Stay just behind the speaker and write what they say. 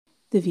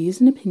The views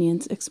and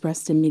opinions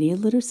expressed in Media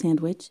Litter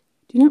Sandwich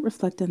do not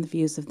reflect on the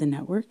views of the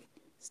network,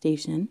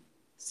 station,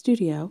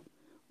 studio,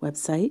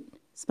 website,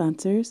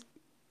 sponsors,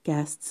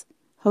 guests,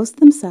 hosts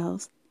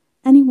themselves,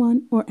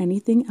 anyone or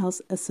anything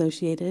else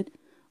associated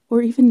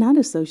or even not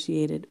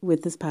associated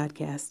with this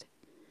podcast.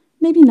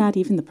 Maybe not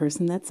even the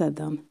person that said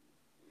them.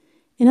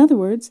 In other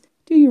words,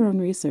 do your own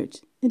research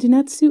and do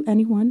not sue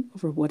anyone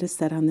over what is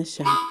said on this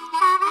show.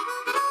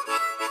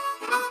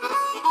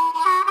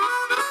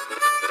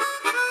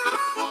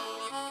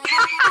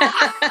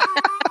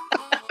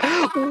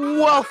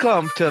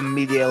 Welcome to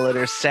Media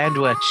Litter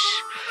Sandwich.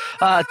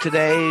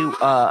 Today,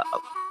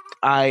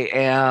 I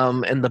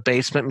am in the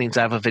basement, means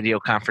I have a video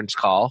conference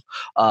call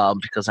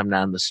because I'm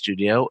not in the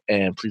studio.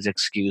 And please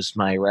excuse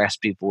my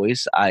raspy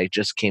voice. I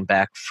just came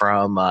back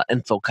from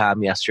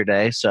InfoComm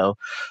yesterday, so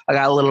I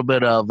got a little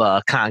bit of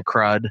con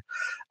crud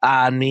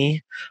on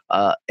me.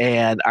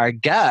 And our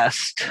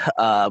guest,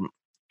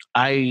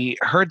 I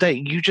heard that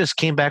you just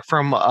came back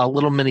from a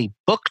little mini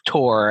book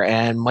tour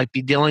and might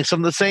be dealing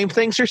some of the same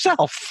things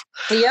yourself.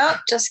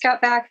 Yep, just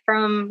got back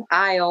from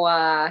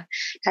Iowa.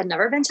 Had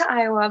never been to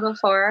Iowa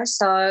before,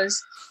 so it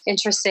was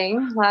interesting.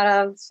 A lot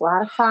of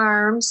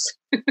farms.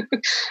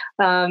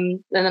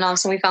 And then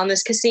also we found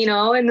this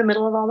casino in the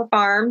middle of all the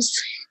farms.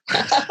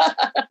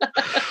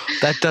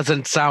 That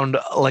doesn't sound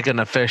like an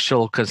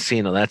official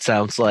casino. That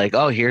sounds like,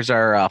 oh, here's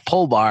our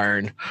pole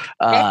barn.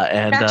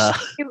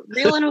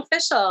 Real and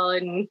official,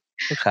 and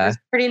okay. It was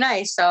pretty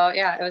nice. So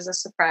yeah, it was a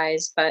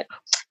surprise. But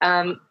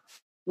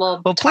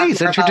well,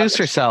 please introduce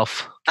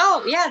yourself.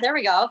 Oh yeah, there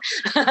we go.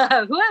 Who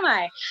am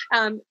I?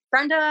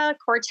 Brenda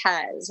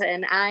Cortez,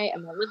 and I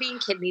am a living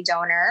kidney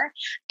donor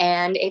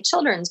and a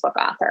children's book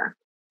author.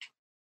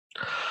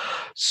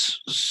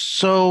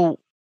 So,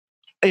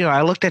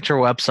 I looked at your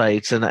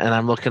websites and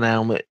I'm looking at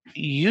them.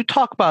 You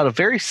talk about a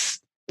very,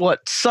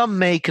 what some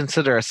may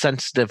consider a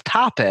sensitive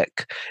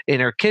topic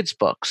in your kids'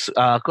 books.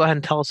 Go ahead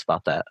and tell us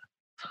about that.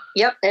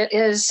 Yep, it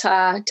is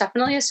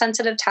definitely a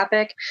sensitive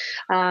topic.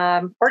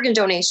 Organ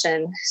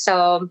donation.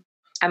 So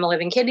I'm a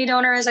living kidney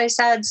donor, as I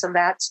said. So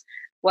that's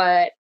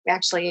what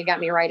actually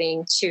got me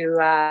writing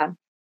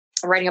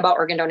about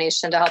organ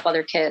donation to help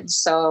other kids.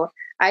 So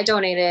I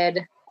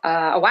donated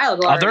a while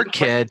ago. Other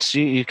kids?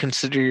 You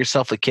consider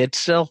yourself a kid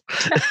still?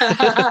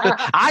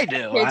 I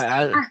do.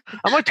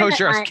 I'm a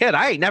Toys R Us kid.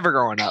 I ain't never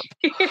growing up.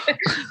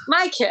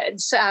 My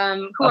kids,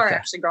 who are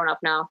actually grown up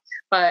now,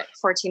 but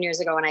 14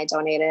 years ago when I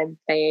donated,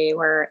 they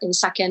were in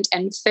 2nd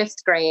and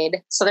 5th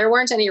grade. So there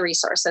weren't any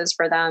resources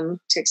for them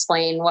to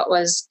explain what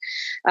was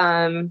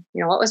mom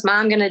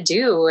going to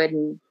do,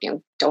 and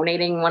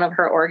donating one of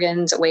her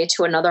organs away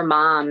to another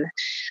mom.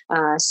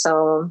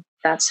 So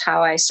that's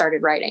how I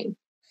started writing.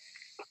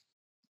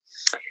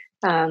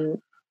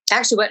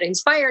 Actually, what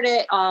inspired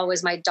it all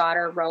was my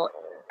daughter wrote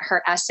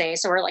her essay.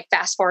 So we're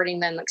fast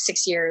forwarding then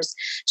 6 years.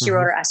 She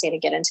wrote her essay to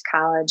get into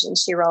college, and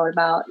she wrote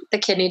about the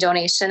kidney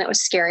donation. It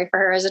was scary for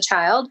her as a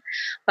child,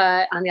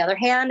 but on the other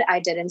hand,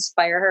 I did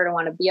inspire her to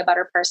want to be a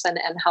better person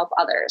and help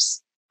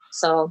others.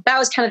 So that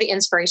was kind of the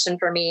inspiration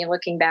for me,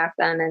 looking back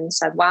then, and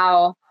said,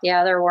 wow,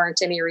 yeah, there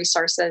weren't any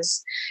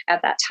resources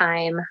at that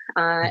time.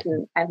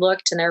 And I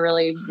looked and there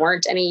really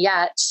weren't any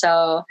yet.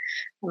 So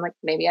I'm like,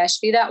 maybe I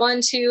should be that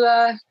one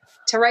to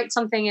write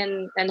something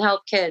and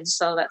help kids.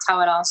 So that's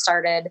how it all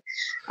started.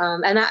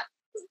 And that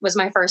was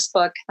my first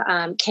book,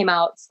 came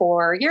out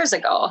 4 years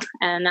ago.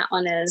 And that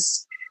one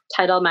is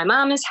titled My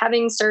Mom is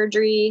Having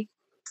Surgery,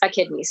 A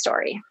Kidney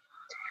Story.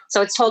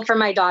 So it's told from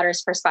my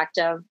daughter's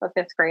perspective, a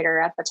 5th grader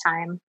at the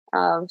time,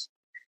 of,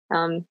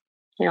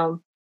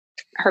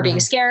 her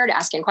being scared,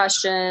 asking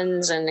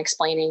questions, and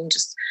explaining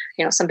just,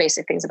 some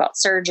basic things about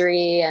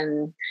surgery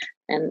and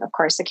of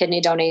course the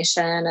kidney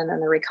donation and then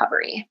the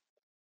recovery.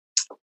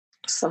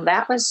 So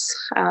that was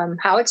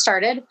how it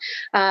started.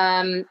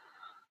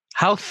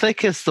 How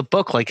thick is the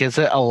book? Is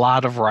it a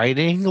lot of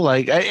writing?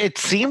 It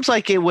seems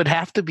like it would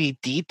have to be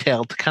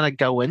detailed to kind of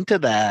go into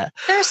that.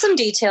 There's some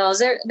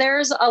details.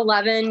 There's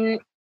 11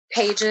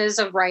 pages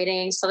of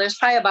writing. So there's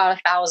probably about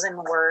 1,000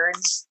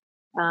 words.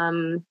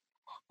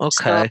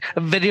 Okay.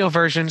 A video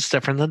version is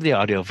different than the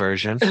audio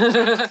version.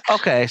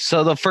 Okay.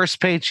 So the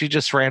first page you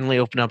just randomly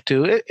open up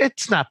to,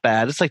 it's not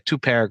bad. It's 2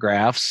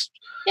 paragraphs.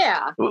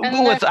 Yeah.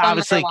 With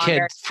obviously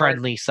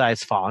kid-friendly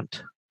size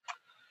font.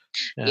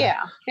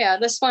 Yeah.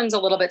 This one's a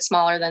little bit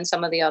smaller than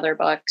some of the other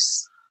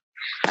books.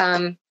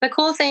 The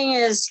cool thing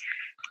is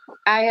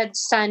I had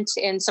sent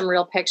in some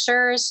real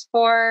pictures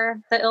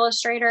for the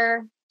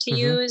illustrator to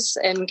use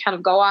and kind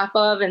of go off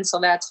of. And so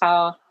that's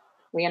how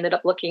we ended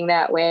up looking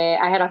that way.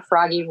 I had a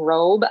froggy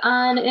robe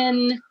on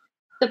in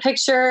the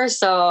picture.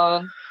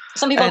 So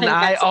some people think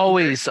I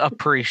always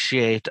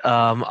appreciate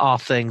all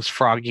things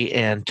Froggy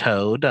and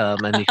Toad.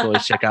 And you can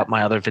always check out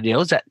my other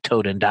videos at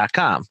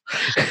toadin.com.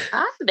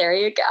 There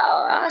you go.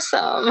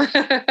 Awesome.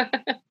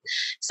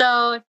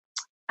 So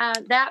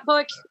that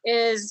book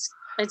it's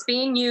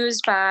being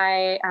used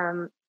by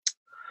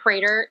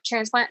Froedtert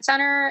Transplant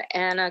Center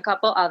and a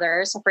couple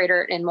others. So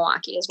Froedtert in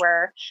Milwaukee is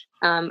where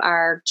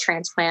our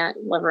transplant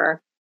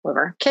liver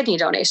liver kidney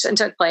donation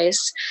took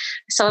place.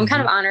 So I'm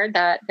kind of honored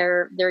that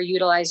they're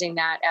utilizing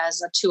that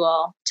as a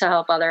tool to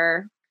help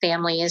other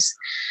families.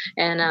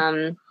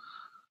 And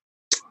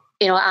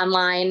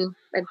online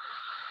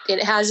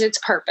it has its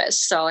purpose,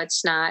 so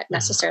it's not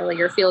necessarily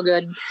your feel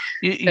good.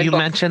 You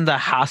mentioned the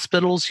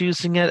hospitals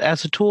using it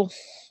as a tool.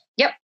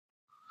 Yep.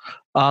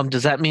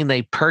 Does that mean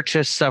they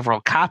purchased several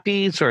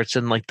copies, or it's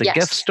in like the Yes.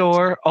 gift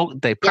store? Oh,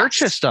 they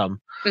purchased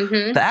them.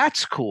 Mm-hmm.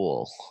 That's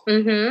cool.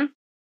 Mm-hmm.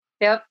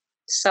 Yep.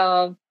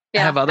 So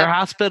yeah. Have other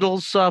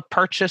hospitals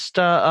purchased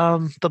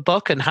the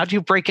book, and how do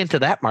you break into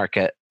that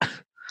market?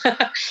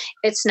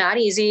 It's not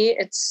easy.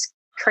 It's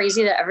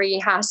crazy that every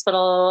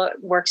hospital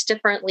works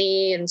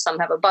differently, and some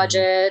have a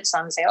budget.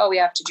 Some say, "Oh, we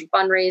have to do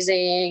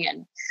fundraising,"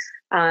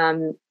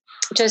 and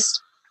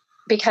just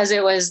because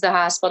it was the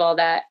hospital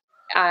that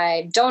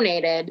I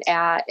donated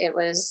at, it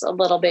was a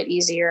little bit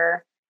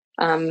easier,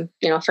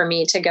 for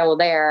me to go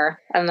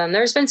there. And then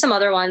there's been some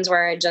other ones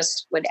where I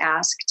just would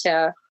ask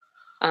to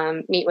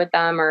meet with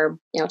them or,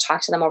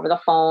 talk to them over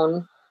the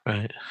phone.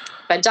 Right.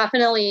 But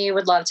definitely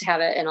would love to have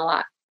it in a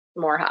lot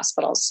more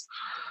hospitals.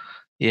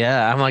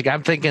 Yeah,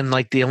 I'm thinking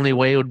like the only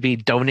way would be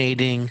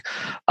donating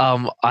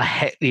a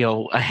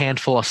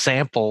handful of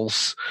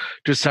samples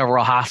to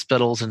several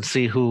hospitals and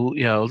see who,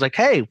 like,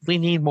 hey, we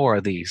need more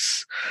of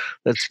these.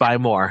 Let's buy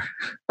more.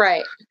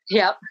 Right.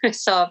 Yep.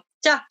 So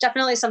yeah,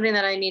 definitely something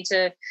that I need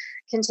to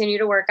continue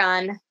to work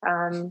on,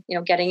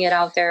 getting it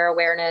out there,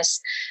 awareness.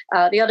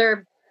 The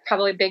other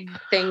probably big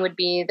thing would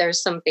be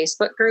there's some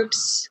Facebook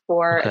groups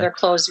they're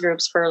closed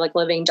groups for like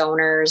living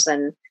donors,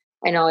 and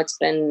I know it's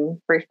been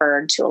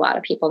referred to a lot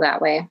of people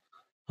that way.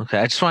 Okay.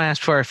 I just want to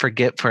ask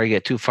before I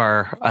get too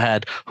far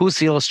ahead. Who's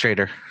the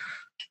illustrator?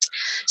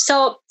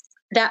 So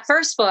that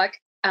first book,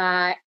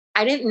 I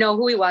didn't know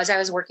who he was. I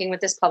was working with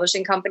this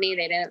publishing company.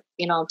 They didn't,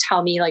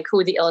 tell me like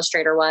who the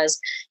illustrator was.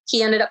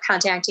 He ended up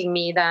contacting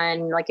me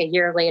then like a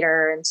year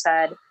later and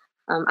said,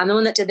 I'm the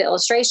one that did the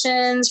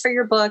illustrations for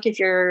your book. If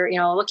you're,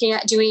 looking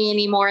at doing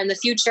any more in the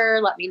future,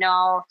 let me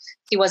know.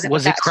 He wasn't.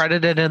 Was he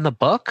credited in the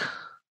book?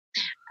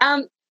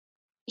 I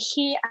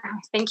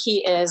think he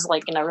is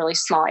like in a really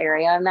small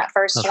area in that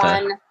first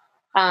one.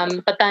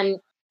 But then,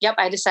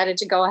 I decided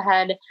to go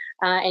ahead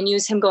and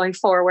use him going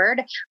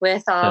forward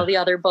with all the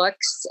other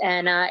books.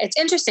 And it's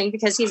interesting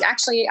because he's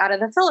actually out of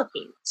the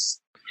Philippines.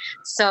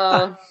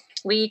 So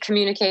we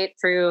communicate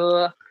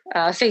through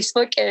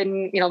Facebook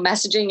and,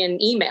 messaging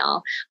and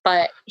email,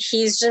 but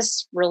he's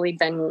just really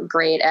been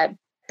great at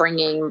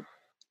bringing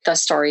the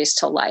stories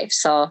to life.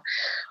 So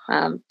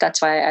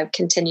that's why I've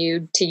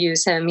continued to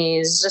use him.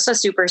 He's just a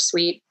super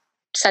sweet,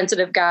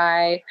 sensitive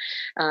guy.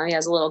 He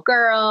has a little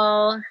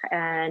girl,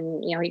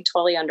 and he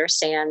totally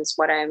understands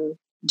what I'm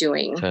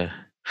doing. Okay.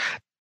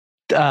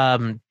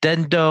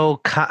 Dendo,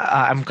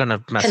 I'm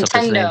gonna mess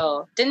up his name.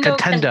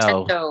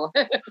 Contendo.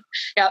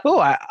 Yep.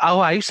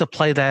 I used to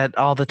play that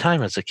all the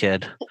time as a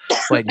kid.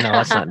 Wait, no,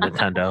 that's not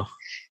Nintendo.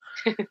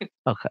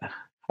 Okay.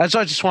 So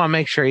I just want to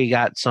make sure you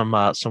got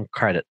some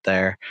credit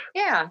there.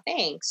 Yeah,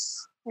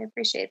 thanks. I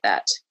appreciate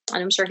that.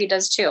 And I'm sure he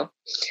does too.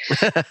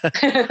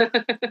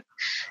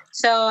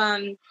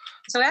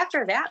 So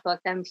after that book,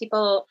 then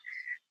people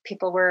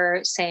were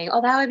saying,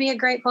 "Oh, that would be a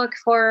great book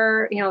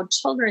for,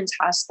 children's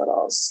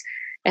hospitals."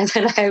 And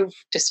then I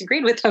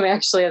disagreed with them.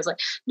 Actually, I was like,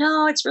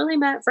 "No, it's really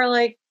meant for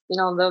like,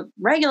 the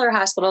regular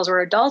hospitals where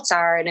adults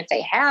are, and if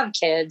they have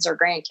kids or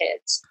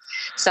grandkids."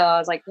 So I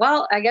was like,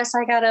 well, I guess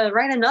I got to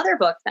write another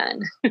book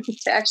then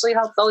to actually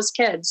help those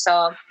kids.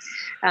 So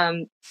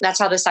that's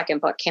how the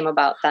second book came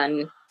about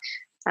then.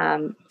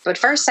 But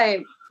first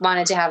I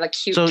wanted to have a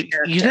cute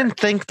character. You didn't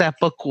think that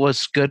book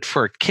was good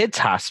for kids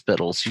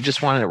hospitals. You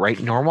just wanted to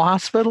write normal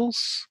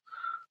hospitals?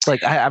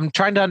 Like, I'm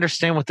trying to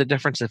understand what the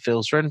difference if it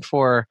was written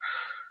for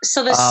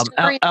so the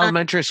story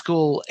elementary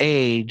school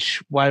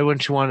age. Why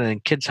wouldn't you want it in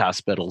kids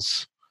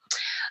hospitals?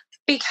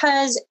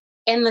 Because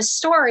in the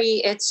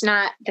story, it's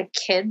not the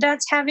kid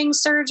that's having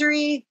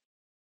surgery.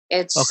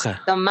 It's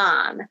the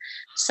mom.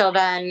 So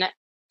then,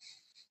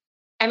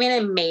 I mean,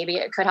 and maybe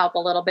it could help a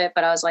little bit,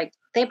 but I was like,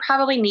 they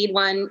probably need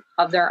one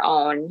of their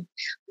own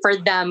for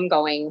them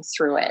going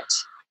through it.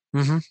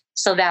 Mm-hmm.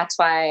 So that's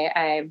why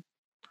I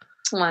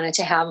wanted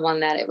to have one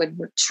that it would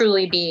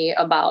truly be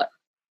about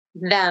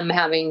them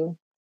having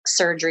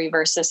surgery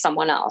versus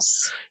someone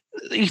else.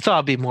 You thought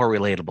it'd be more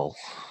relatable.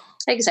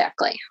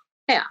 Exactly.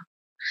 Yeah.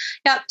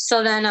 Yep.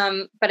 So then,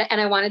 and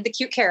I wanted the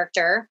cute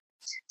character.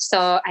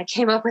 So I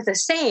came up with a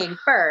saying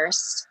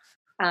first.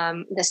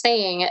 The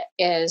saying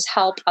is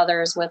help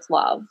others with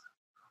love.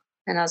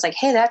 And I was like,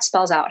 hey, that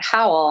spells out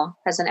Howl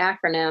as an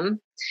acronym,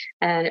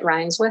 and it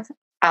rhymes with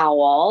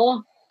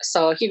owl.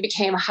 So he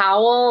became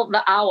Howl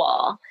the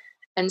Owl.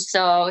 And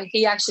so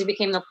he actually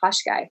became the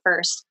plush guy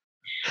first.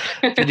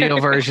 Video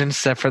version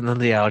different than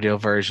the audio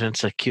version.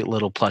 It's a cute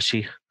little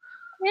plushie.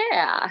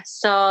 Yeah.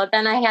 So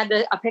then I had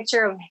a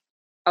picture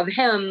of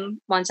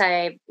him once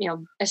I,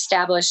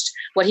 established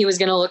what he was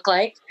going to look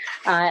like.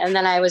 And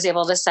then I was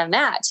able to send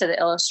that to the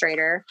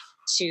illustrator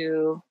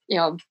to,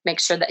 make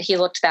sure that he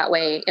looked that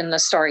way in the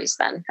stories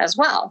then as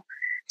well.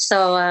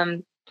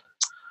 So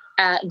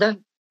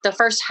the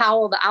first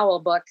Howl the Owl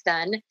book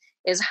then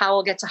is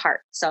Howl Gets a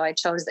Heart. So I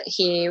chose that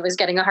he was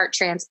getting a heart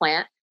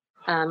transplant.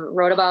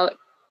 Wrote about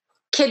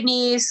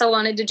kidneys, so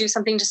wanted to do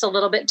something just a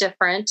little bit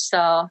different.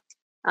 So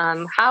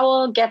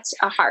Howl Gets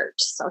a Heart.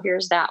 So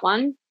here's that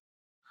one.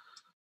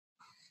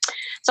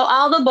 So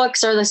all the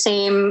books are the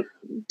same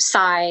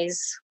size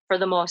for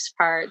the most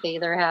part. They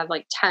either have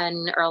like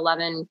 10 or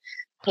 11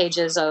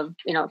 pages of,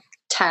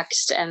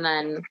 text and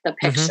then the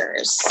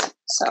pictures.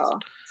 So.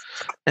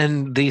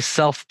 And these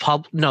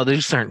no,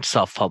 these aren't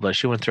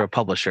self-published. You went through a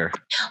publisher.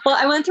 Well,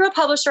 I went through a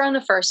publisher on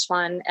the first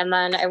one, and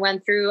then I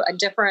went through a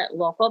different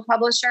local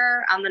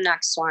publisher on the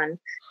next one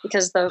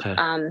because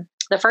the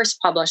first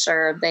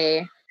publisher,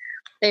 they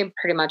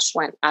pretty much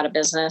went out of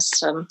business.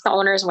 The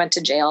owners went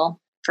to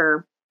jail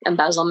for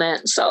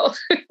embezzlement. So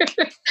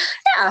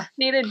yeah,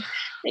 needed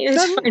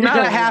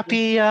not a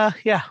happy,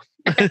 yeah.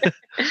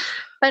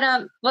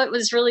 But what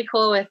was really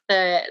cool with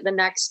the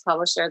next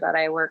publisher that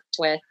I worked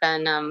with,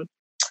 and the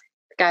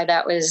guy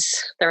there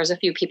was a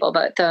few people,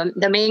 but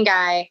the main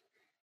guy,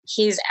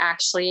 he's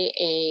actually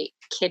a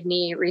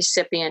kidney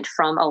recipient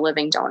from a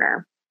living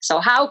donor. So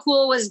how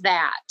cool was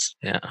that?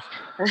 Yeah.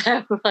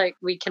 Like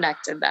we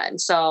connected then.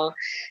 So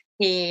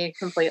he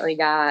completely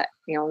got,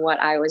 what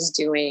I was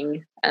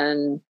doing.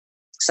 And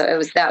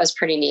so that was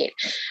pretty neat.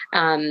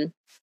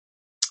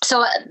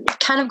 So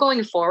kind of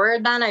going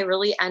forward then, I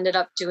really ended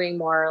up doing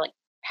more like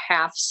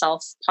half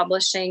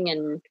self-publishing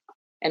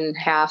and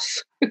half,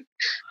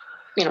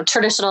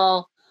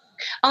 traditional,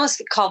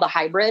 almost called a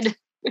hybrid.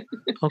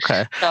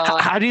 Okay. So,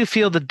 how do you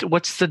feel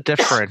what's the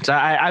difference?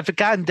 I've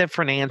gotten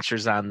different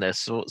answers on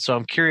this. So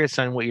I'm curious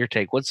on what your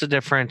take. What's the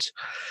difference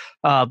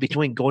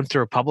between going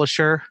through a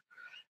publisher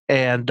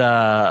and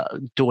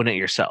doing it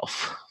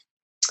yourself?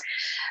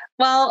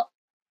 Well,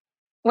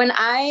 when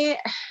I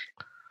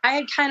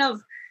had kind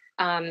of,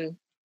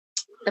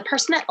 the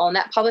person that owned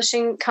that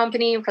publishing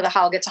company for the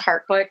Howl Gets a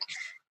Heart book,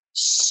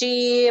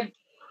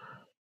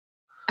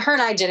 her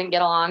and I didn't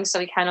get along. So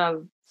we kind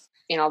of,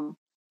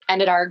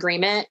 ended our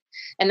agreement.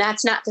 And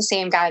that's not the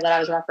same guy that I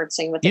was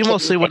referencing with. You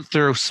mostly went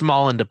through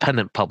small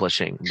independent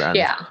publishing then.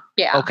 Yeah.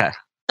 Okay.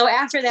 So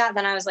after that,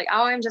 then I was like,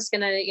 oh, I'm just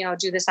going to,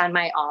 do this on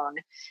my own.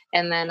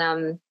 And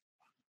then,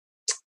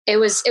 it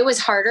was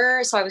harder.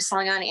 So I was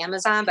selling on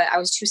Amazon, but I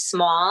was too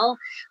small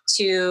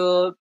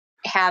to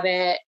have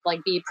it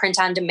like be print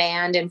on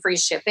demand and free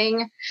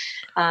shipping.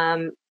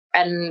 And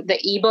the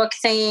ebook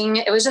thing,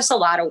 it was just a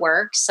lot of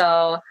work.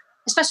 So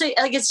especially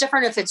like it's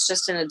different if it's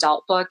just an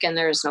adult book and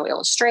there's no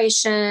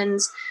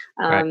illustrations.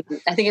 Right.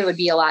 I think it would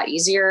be a lot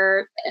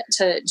easier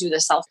to do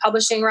the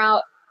self-publishing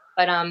route.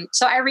 But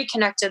so I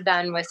reconnected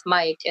then with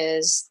Mike,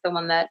 is the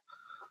one that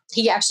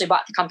he actually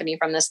bought the company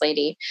from this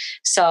lady.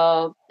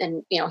 So,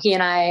 and he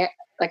and I,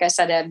 like I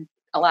said, had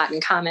a lot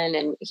in common,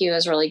 and he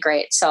was really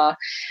great. So I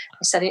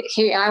said,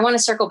 I want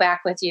to circle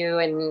back with you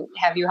and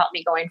have you help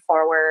me going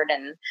forward.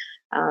 And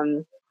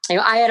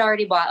I had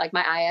already bought like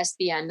my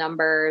ISBN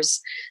numbers.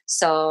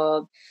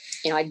 So,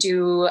 I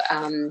do,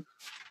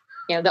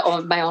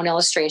 my own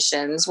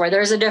illustrations, where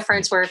there's a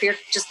difference where if you're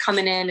just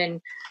coming in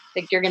and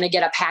like you're going to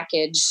get a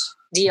package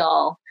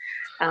deal.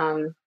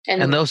 And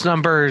those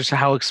numbers,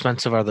 how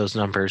expensive are those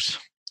numbers?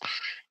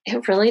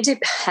 It really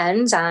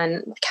depends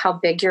on how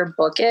big your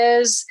book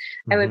is.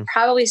 I would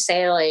probably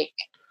say like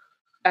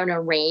on a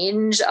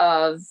range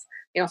of,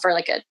 for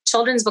like a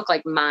children's book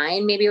like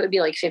mine, maybe it would be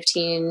like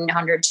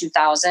 1,500,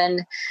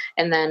 2,000.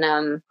 And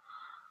then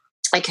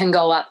I can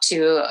go up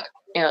to,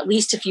 at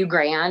least a few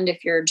grand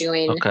if you're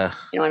doing,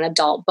 an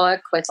adult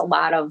book with a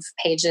lot of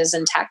pages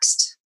and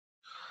text.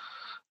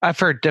 I've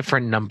heard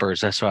different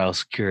numbers. That's why I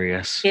was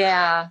curious.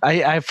 Yeah.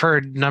 I've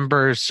heard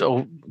numbers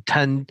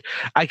 10.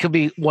 I could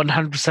be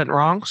 100%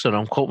 wrong, so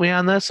don't quote me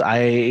on this.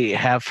 I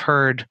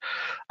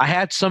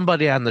had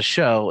somebody on the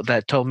show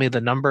that told me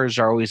the numbers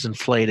are always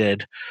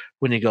inflated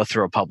when you go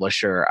through a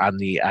publisher on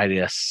the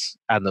IDS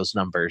on those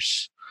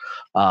numbers.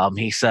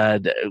 He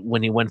said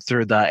when he went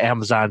through the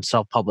Amazon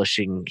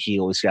self-publishing, he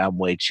always got them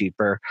way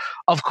cheaper.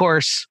 Of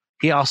course,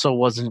 he also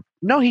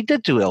he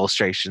did do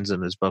illustrations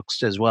in his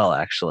books as well,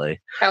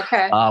 actually.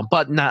 Okay.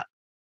 But not,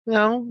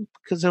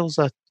 because it was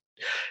a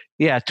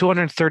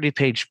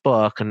 230-page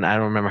book, and I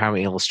don't remember how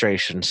many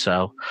illustrations.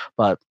 So,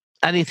 but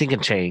anything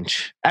can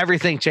change.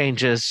 Everything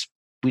changes.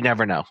 We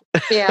never know.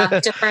 Yeah,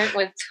 different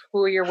with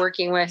who you're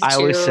working with. I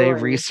always say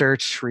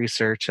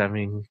research. I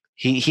mean,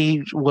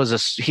 he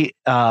was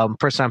a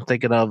person I'm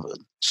thinking of,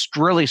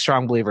 really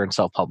strong believer in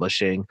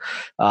self-publishing,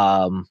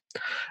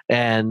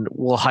 and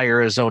will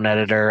hire his own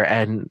editor,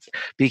 and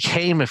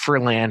became a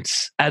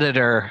freelance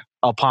editor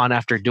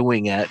after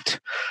doing it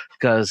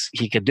because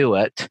he could do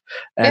it.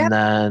 And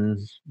then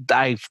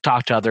I've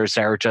talked to others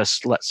that are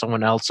just let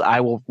someone else,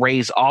 I will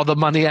raise all the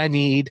money I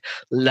need.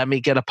 Let me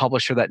get a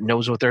publisher that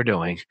knows what they're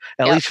doing,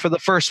 at least for the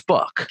first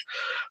book.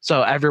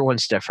 So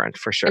everyone's different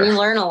for sure. And you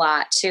learn a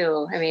lot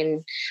too. I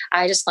mean,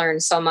 I just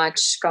learned so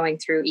much going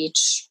through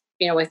each,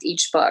 with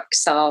each book.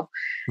 So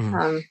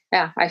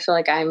I feel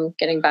like I'm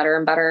getting better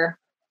and better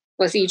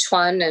with each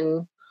one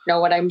and know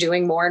what I'm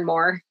doing more and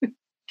more.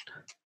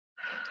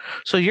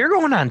 So you're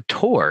going on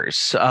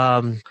tours.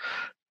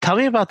 Tell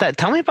me about that.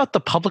 Tell me about the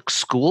public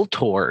school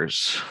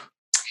tours.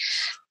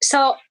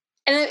 So,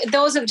 and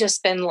those have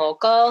just been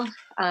local.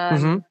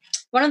 Mm-hmm.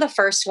 One of the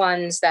first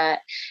ones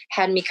that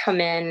had me come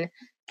in,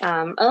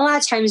 a lot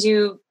of times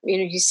you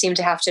seem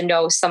to have to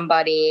know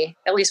somebody,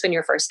 at least when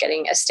you're first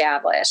getting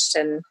established.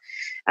 And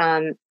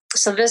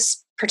so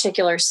this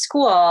particular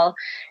school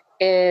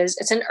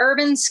it's an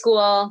urban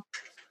school.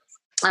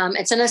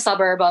 It's in a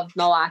suburb of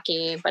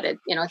Milwaukee, but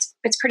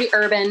it's pretty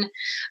urban.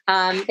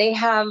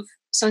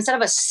 So instead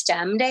of a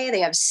STEM day,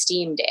 they have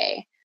STEAM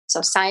day.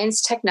 So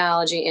science,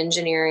 technology,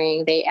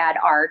 engineering, they add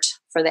art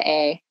for the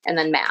A, and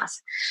then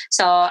math.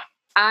 So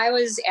I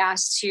was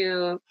asked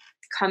to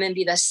come and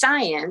be the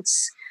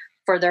science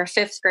for their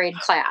 5th grade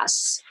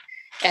class.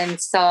 And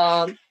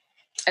so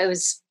it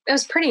was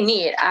pretty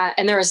neat.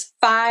 And there was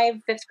 5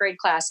 5th grade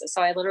classes.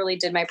 So I literally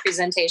did my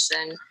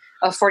presentation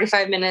of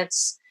 45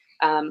 minutes,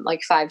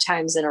 like 5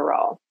 times in a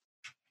row.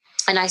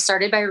 And I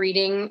started by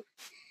reading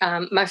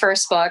my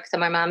first book that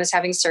my mom is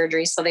having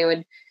surgery. So they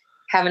would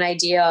have an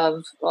idea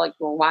of like,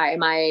 well, why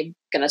am I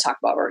going to talk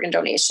about organ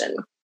donation?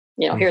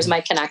 Here's my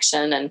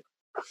connection. And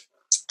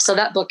so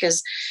that book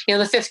is, the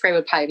 5th grade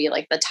would probably be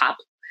like the top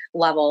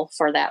level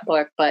for that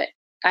book. But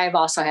I've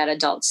also had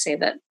adults say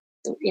that,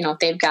 if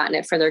they've gotten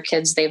it for their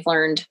kids, they've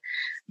learned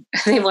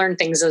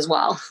things as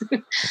well.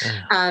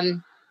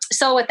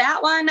 So with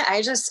that one,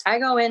 I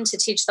go in to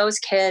teach those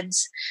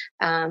kids,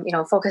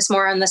 focus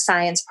more on the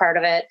science part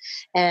of it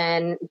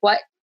and what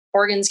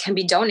organs can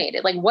be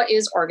donated. Like, what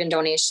is organ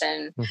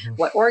donation? Mm-hmm.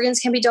 What organs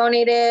can be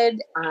donated?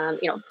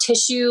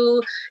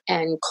 Tissue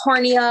and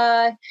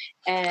cornea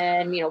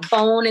and,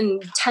 bone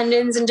and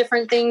tendons and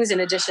different things in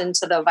addition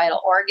to the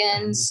vital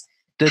organs.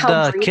 Did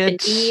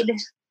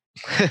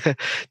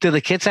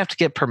the kids have to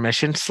get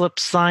permission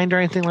slips signed or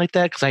anything like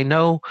that? Because I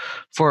know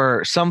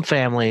for some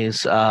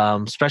families,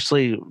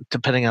 especially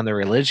depending on the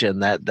religion,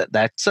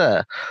 that's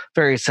a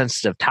very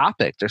sensitive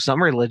topic. There's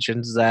some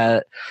religions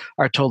that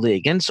are totally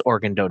against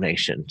organ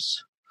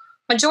donations.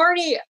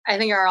 Majority, I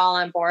think, are all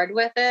on board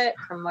with it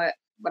from what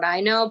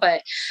I know,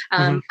 but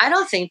I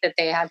don't think that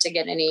they had to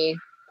get any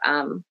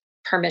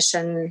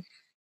permission,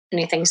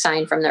 anything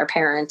signed from their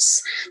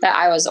parents that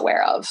I was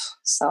aware of.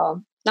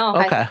 So no,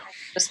 okay.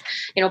 Just,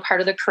 part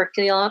of the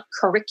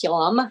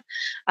curriculum.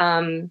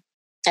 And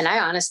I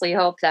honestly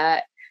hope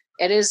that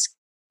it is,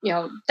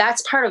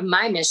 that's part of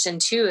my mission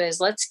too, is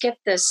let's get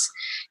this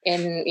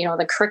in,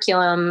 the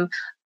curriculum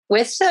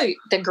with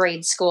the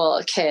grade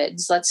school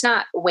kids. Let's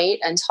not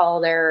wait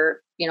until they're,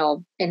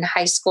 in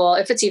high school.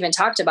 If it's even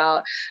talked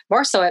about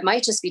more so, it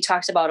might just be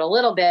talked about a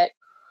little bit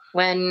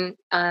when,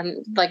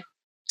 like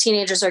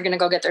teenagers are going to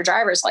go get their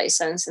driver's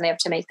license and they have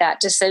to make that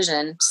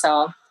decision.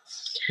 So,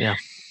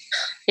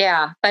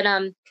 yeah. But,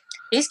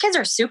 these kids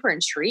are super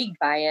intrigued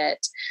by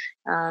it.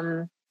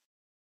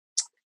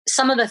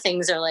 Some of the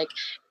things are like,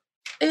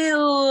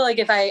 ew, like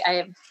if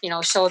I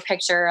show a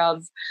picture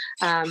of,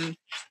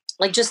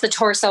 like just the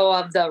torso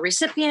of the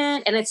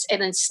recipient and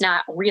it's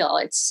not real.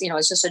 It's,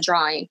 it's just a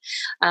drawing,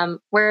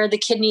 where the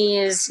kidney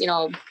is,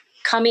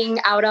 coming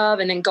out of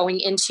and then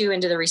going into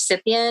the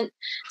recipient.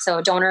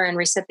 So donor and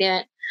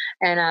recipient.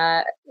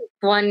 And,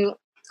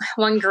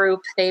 one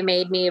group, they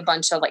made me a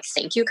bunch of like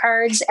thank you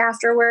cards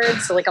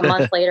afterwards. So like a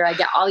month later, I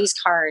get all these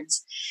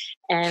cards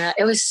and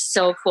it was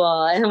so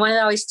cool. And the one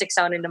that always sticks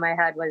out into my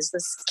head was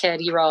this kid,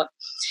 he wrote,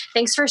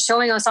 "Thanks for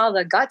showing us all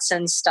the guts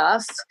and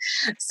stuff."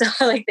 So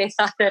like they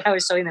thought that I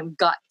was showing them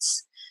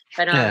guts,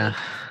 but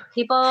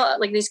people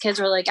like these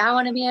kids were like, "I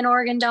want to be an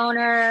organ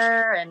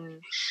donor."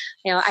 And,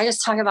 I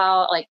just talk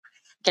about like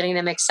getting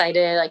them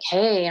excited. Like,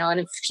 hey, in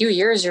a few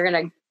years, you're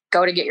going to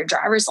go to get your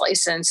driver's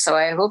license. So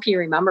I hope you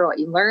remember what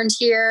you learned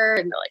here.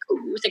 And they're like,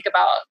 ooh, think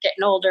about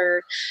getting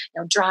older,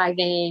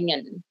 driving.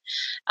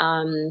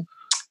 And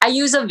I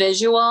use a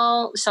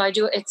visual. So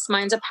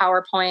mine's a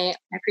PowerPoint,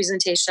 my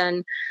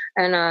presentation.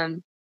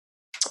 And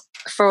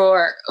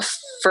for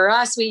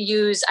us,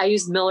 I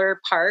use Miller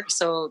Park.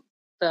 So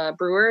the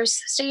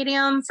Brewers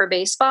Stadium for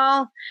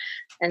baseball.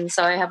 And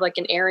so I have like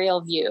an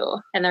aerial view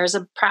and there's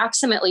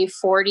approximately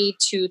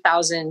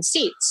 42,000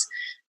 seats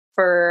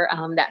for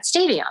that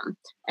stadium.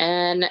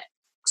 And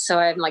so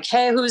I'm like,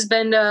 hey, who's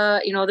been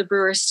to, the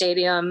Brewers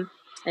Stadium?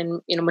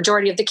 And,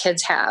 majority of the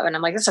kids have. And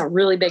I'm like, that's a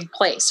really big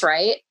place,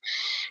 right?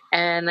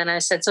 And then I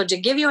said, so to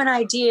give you an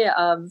idea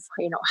of,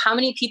 how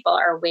many people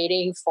are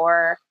waiting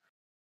for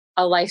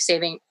a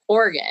life-saving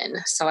organ,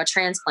 so a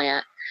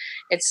transplant,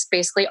 it's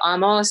basically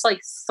almost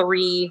like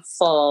 3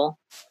 full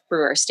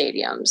Brewer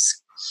stadiums.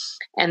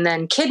 And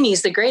then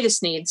kidneys, the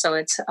greatest need. So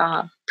it's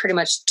pretty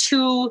much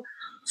 2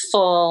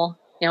 full,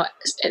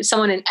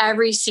 someone in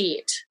every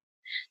seat,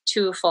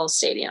 2 full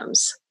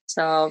stadiums.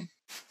 So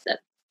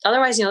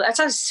otherwise, that's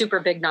a super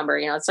big number.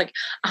 It's like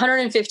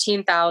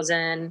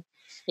 115,000,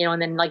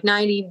 and then like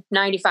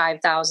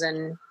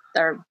 95,000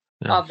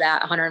 of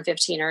that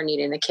 115 are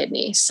needing the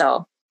kidney.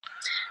 So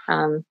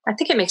I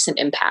think it makes an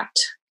impact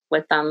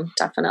with them,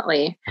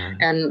 definitely.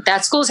 And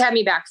that school's had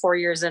me back 4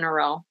 years in a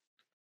row.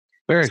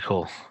 Very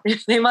cool.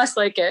 They must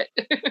like it.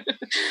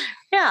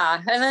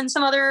 Yeah. And then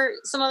some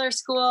other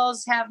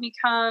schools have me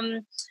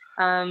come.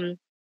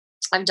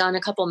 I've done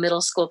a couple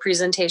middle school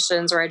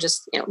presentations where I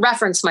just,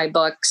 reference my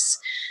books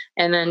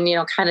and then,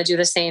 kind of do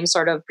the same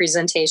sort of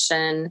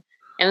presentation.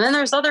 And then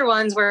there's other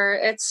ones where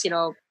it's,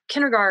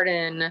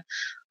 kindergarten,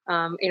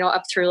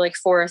 up through like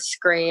 4th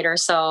grade or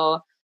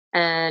so.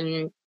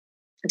 And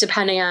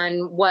depending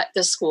on what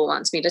the school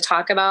wants me to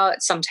talk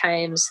about,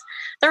 sometimes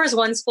there was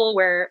one school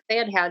where they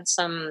had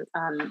some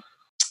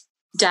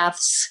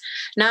deaths.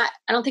 I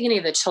don't think any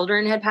of the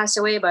children had passed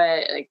away,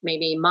 but like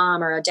maybe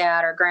mom or a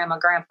dad or grandma,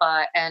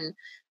 grandpa. And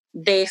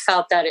they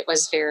felt that it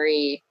was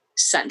very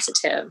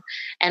sensitive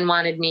and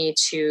wanted me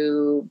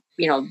to,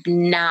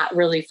 not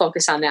really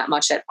focus on that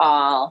much at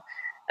all.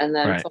 And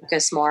then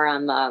focus more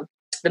on the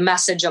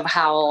message of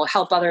how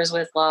help others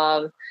with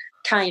love,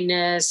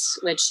 kindness,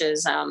 which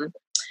is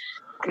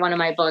one of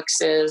my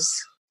books is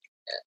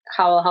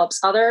Howell Helps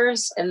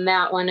Others. And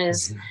that one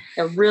is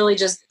it really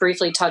just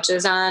briefly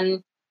touches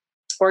on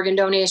organ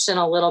donation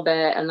a little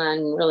bit and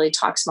then really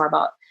talks more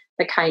about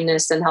the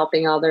kindness and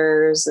helping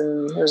others.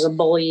 And there's a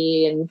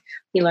bully and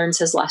he learns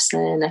his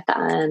lesson at the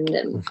end.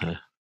 And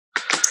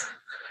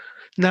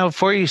Now,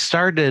 before you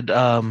started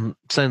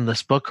sending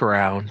this book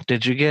around,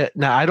 did you get,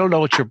 now I don't know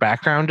what your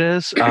background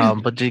is,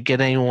 but did you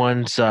get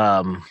anyone's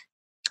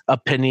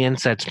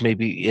opinions that's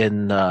maybe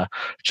in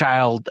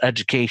child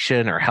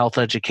education or health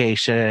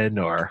education,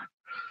 or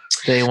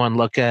did anyone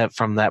look at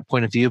from that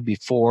point of view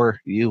before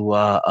you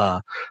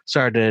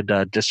started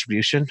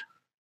distribution?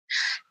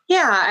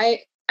 Yeah,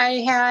 I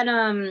had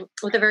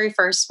with the very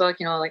first book,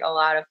 like a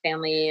lot of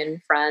family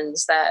and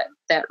friends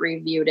that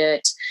reviewed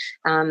it.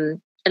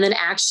 And then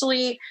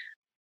actually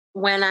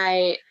when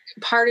I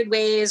parted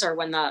ways, or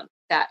when that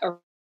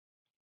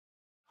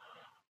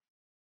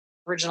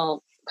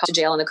original to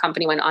jail and the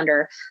company went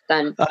under,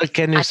 then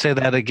can you say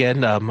that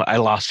again? I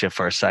lost you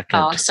for a second.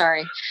 Oh,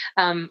 sorry.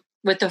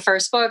 With the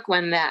first book,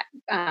 when that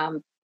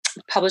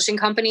publishing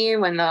company,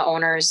 when the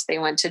owners, they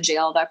went to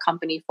jail, that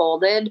company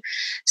folded.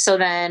 So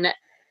then,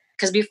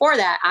 because before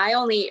that, I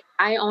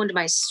owned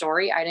my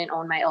story. I didn't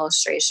own my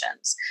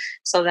illustrations.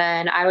 So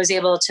then I was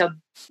able to,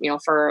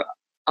 for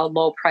a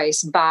low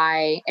price,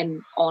 buy and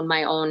own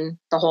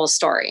the whole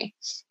story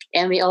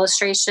and the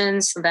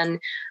illustrations. So then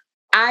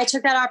I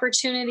took that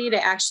opportunity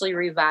to actually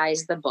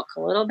revise the book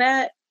a little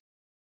bit.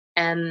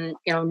 And,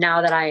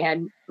 now that I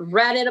had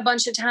read it a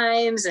bunch of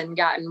times and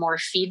gotten more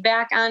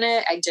feedback on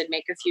it, I did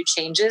make a few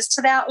changes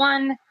to that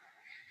one.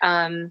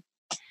 And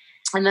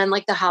then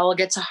like the Howell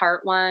Gets a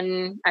Heart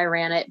one, I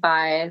ran it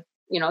by,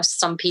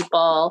 some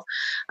people.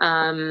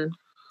 But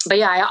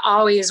yeah, I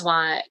always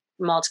want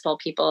multiple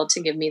people to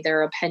give me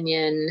their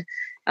opinion,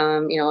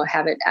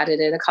 have it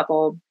edited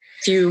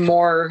few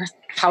more,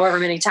 however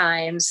many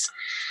times.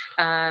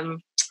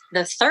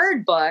 The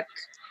third book,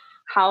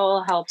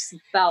 Howell Helps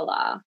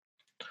Bella.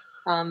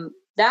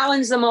 That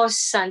one's the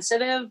most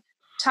sensitive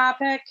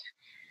topic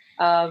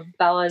of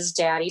Bella's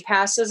daddy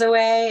passes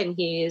away and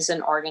he's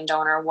an organ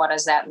donor. What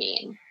does that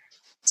mean?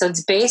 So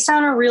it's based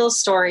on a real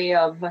story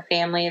of a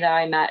family that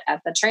I met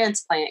at the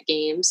transplant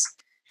games.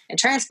 And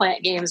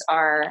transplant games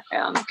are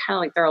kind of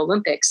like their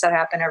Olympics that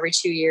happen every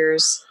 2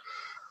 years.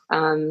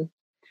 So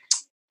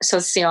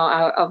it's,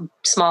 a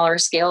smaller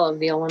scale of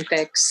the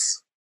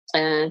Olympics,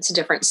 and it's a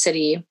different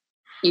city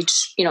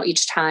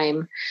each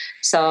time.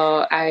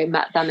 So I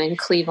met them in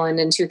Cleveland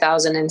in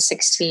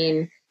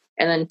 2016.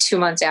 And then 2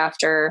 months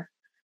after,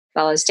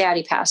 Bella's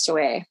daddy passed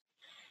away.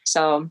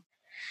 So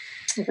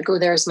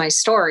there's my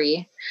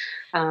story.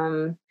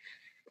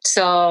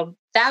 So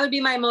that would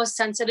be my most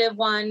sensitive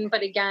one.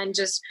 But again,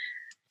 just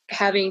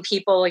having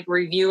people like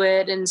review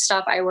it and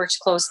stuff. I worked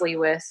closely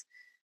with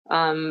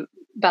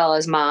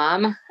Bella's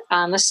mom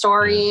on the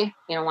story,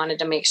 wanted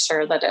to make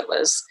sure that it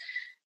was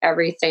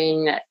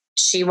everything that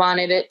she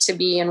wanted it to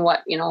be and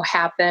what,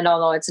 happened,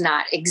 although it's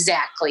not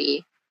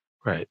exactly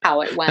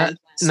how it went.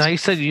 Now you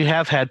said you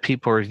have had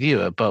people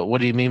review it, but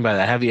what do you mean by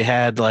that? Have you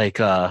had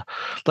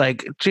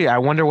gee, I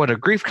wonder what a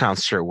grief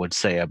counselor would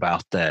say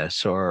about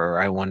this, or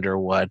I wonder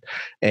what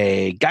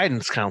a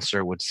guidance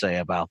counselor would say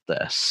about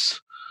this?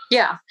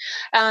 Yeah.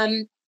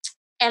 And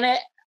it,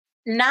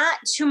 not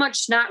too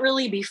much, not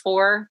really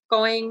before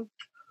going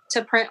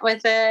to print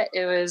with it.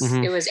 It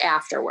was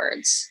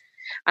afterwards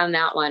on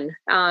that one.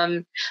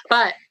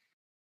 But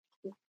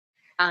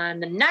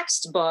on the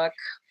next book,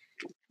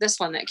 this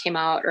one that came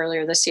out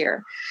earlier this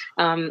year,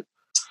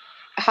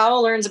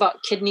 Howell learns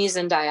about kidneys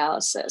and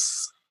dialysis.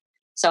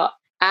 So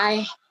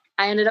I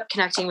ended up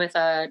connecting with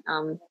a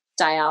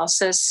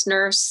dialysis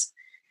nurse,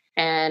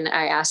 and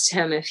I asked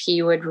him if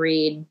he would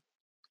read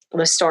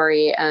the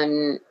story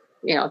and,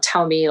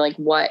 tell me like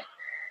what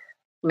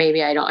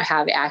maybe I don't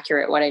have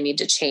accurate, what I need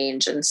to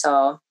change. And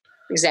so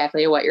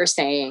exactly what you're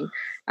saying.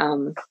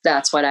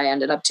 That's what I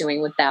ended up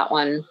doing with that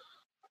one.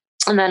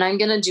 And then I'm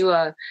going to do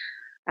a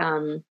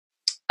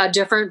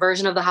different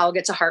version of the Howell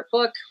Gets a Heart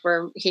book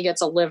where he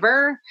gets a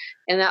liver.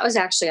 And that was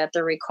actually at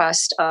the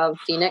request of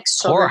Phoenix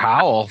Children. Poor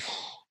Howell.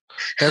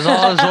 Has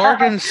all his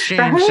organs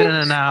changed in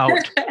and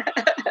out.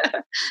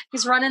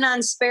 He's running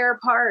on spare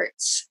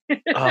parts.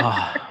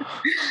 Oh.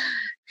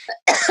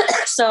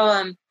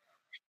 So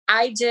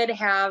I did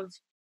have,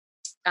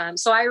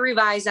 so I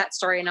revised that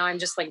story. Now I'm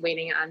just like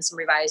waiting on some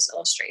revised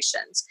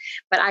illustrations.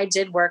 But I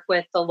did work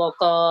with the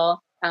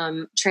local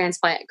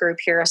transplant group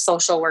here, a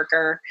social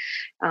worker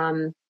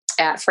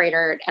at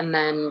Freighter. And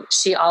then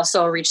she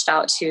also reached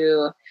out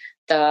to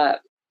the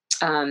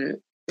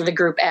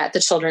group at the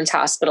Children's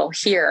Hospital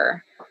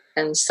here.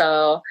 And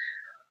so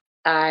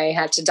I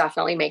had to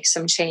definitely make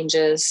some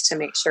changes to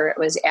make sure it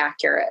was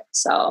accurate.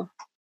 So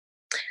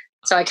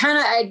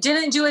I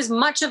didn't do as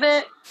much of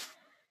it,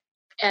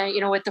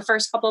 with the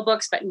first couple of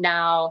books, but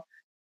now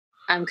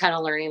I'm kind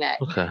of learning that,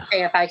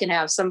 hey, if I can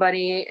have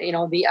somebody,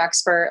 the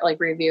expert, like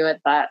review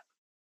it,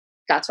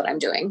 that's what I'm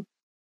doing.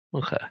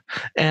 Okay.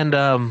 And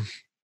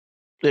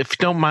if you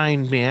don't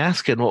mind me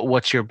asking,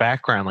 what's your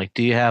background? Like,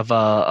 do you have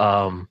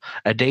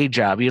a day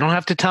job? You don't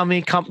have to tell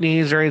me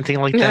companies or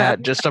anything like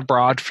that, just a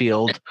broad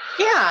field.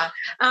 Yeah.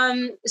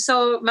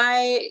 So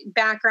my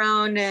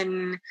background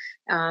and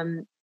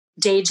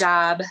day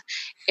job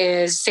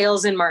is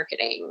sales and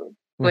marketing,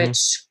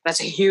 which that's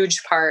a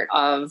huge part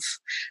of,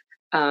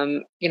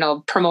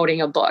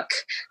 promoting a book.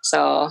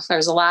 So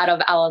there's a lot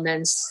of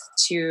elements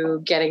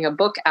to getting a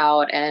book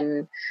out,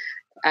 and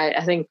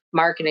I think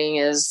marketing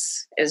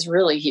is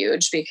really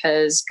huge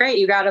because great,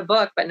 you got a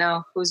book, but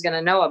now who's going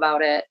to know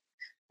about it?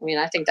 I mean,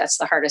 I think that's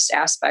the hardest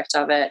aspect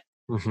of it.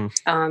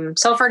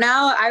 So for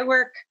now, I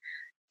work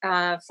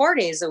 4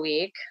 days a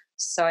week.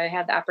 So I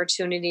had the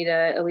opportunity to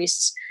at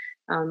least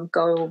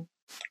go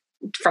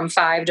from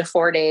 5 to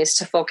 4 days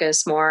to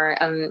focus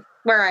more on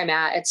where I'm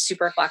at. It's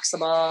super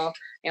flexible.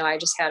 I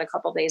just had a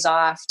couple days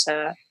off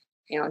to,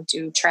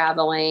 do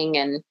traveling.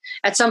 And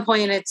at some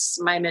point it's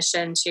my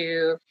mission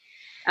to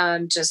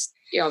just,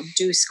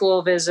 do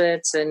school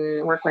visits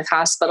and work with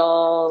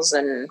hospitals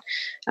and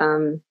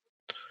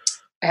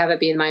have it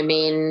be my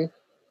main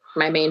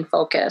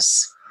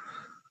focus.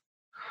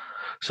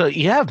 So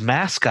you have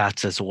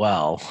mascots as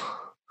well.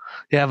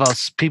 You have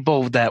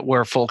people that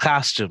wear full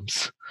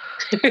costumes.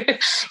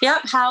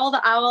 Yep. Howl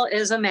the Owl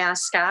is a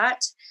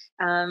mascot.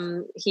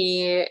 I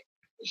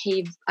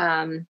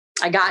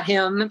got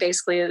him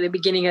basically at the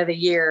beginning of the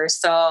year.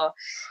 So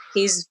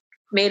he's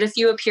made a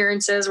few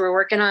appearances. We're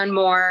working on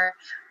more.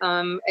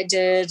 I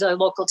did a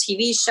local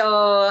TV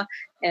show,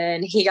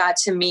 and he got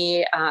to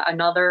meet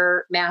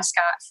another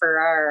mascot for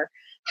our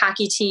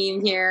hockey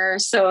team here.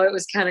 So it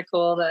was kind of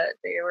cool that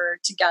they were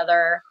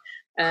together,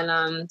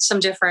 and some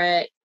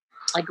different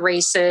like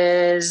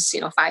races,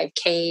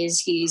 5Ks.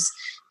 He's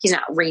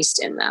not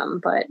raced in them,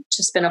 but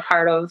just been a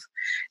part of,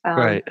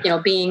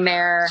 being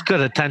there. It's a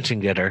good attention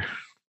getter.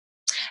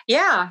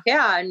 Yeah.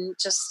 And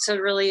just to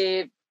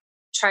really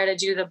try to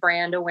do the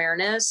brand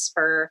awareness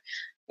for,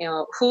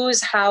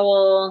 who's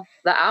Howl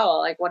the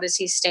Owl? Like, what does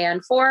he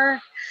stand for?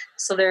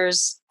 So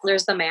there's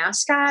the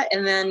mascot.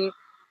 And then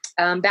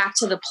back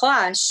to the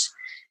plush,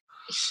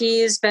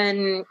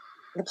 the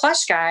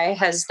plush guy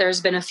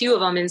there's been a few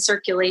of them in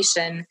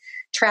circulation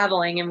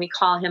traveling, and we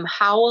call him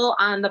Howl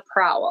on the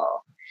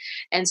Prowl.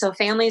 And so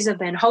families have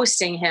been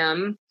hosting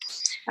him.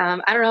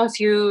 I don't know if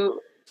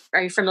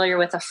are you familiar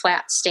with a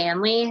Flat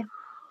Stanley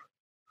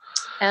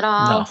at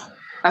all? No.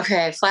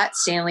 Okay, Flat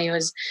Stanley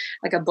was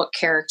like a book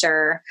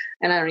character,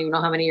 and I don't even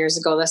know how many years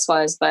ago this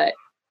was, but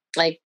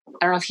like,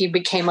 I don't know if he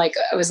became it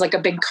was like a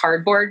big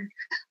cardboard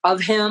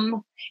of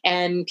him,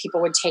 and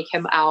people would take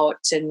him out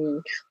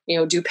and,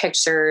 do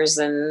pictures.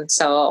 And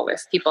so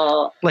if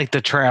people like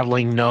the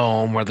traveling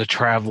gnome or the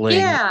traveling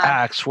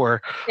axe,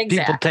 where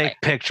people take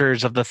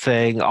pictures of the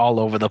thing all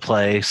over the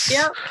place.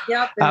 Yep.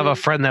 I have a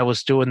friend that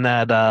was doing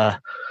that.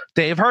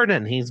 Dave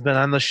Herndon, he's been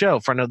on the show,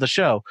 friend of the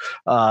show.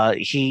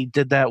 He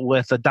did that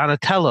with a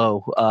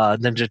Donatello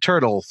Ninja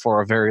Turtle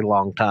for a very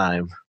long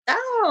time.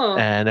 Oh.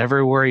 And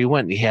everywhere he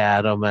went, he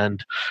had them.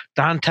 And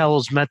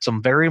Donatello's met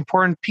some very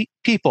important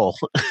people.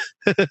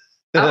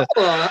 Oh,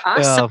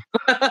 awesome.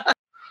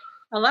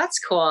 Well, that's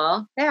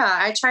cool. Yeah,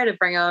 I try to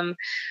bring them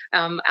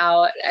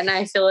out, and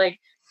I feel like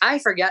I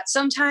forget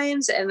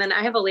sometimes. And then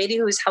I have a lady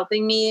who's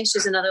helping me.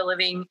 She's another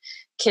living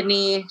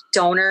kidney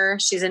donor.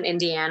 She's in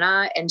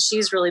Indiana, and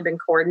she's really been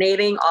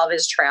coordinating all of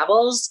his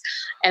travels.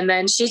 And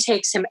then she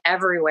takes him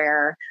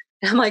everywhere.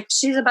 I'm like,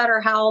 she's a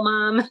better Howl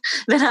mom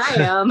than I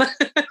am.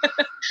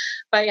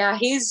 But yeah,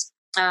 he's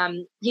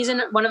in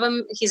one of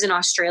them. He's in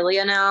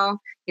Australia now.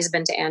 He's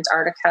been to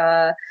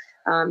Antarctica.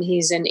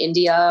 He's in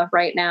India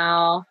right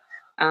now.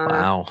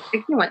 Wow. I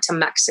think he went to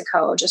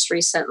Mexico just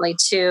recently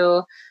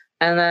too.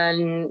 And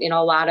then,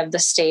 a lot of the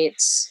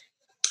states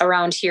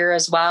around here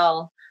as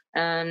well.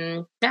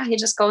 And yeah, he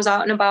just goes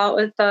out and about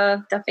with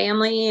the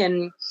family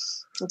and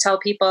tell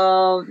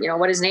people,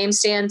 what his name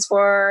stands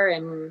for.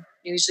 And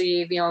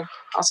usually,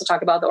 also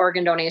talk about the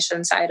organ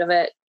donation side of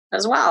it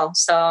as well.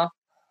 So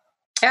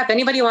yeah, if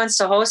anybody wants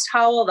to host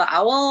Howl the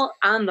Owl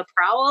on the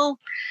Prowl,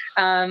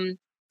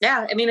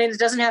 yeah, I mean, it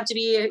doesn't have to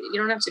be, you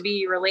don't have to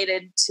be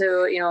related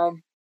to,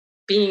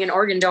 being an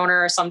organ donor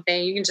or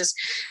something. You can just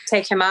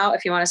take him out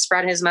if you want to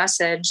spread his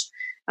message.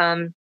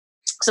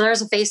 So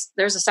there's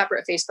a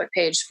separate Facebook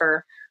page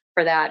for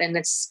that, and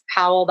it's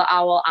Howl the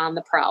Owl on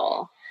the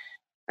Prowl.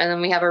 And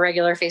then we have a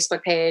regular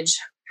Facebook page,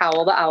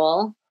 Howl the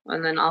Owl,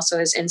 and then also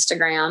his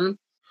Instagram,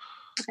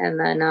 and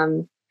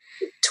then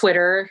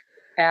Twitter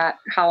at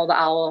Howl the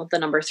Owl, the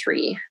number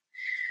 3.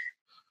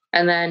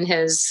 And then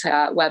his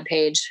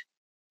webpage,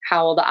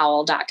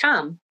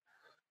 howltheowl.com.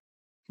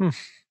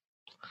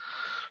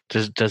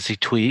 Does he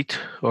tweet,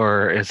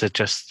 or is it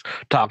just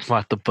talking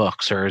about the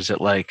books, or is it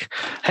like,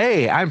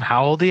 hey, I'm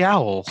Howl the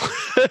Owl?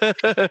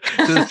 Does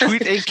he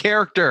tweet a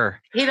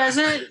character? He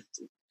doesn't.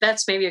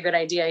 That's maybe a good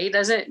idea. He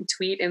doesn't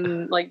tweet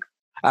in like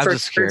I'm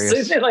just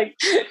curious. Like,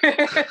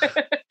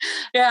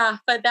 yeah,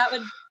 but that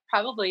would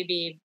probably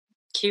be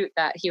cute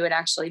that he would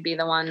actually be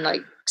the one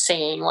like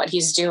saying what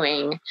he's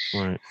doing.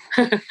 Right.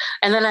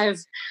 And then I've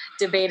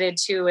debated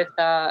too with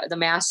the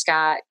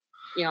mascot,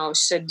 you know,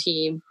 should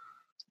he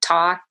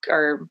talk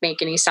or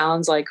make any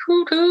sounds like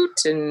hoot hoot?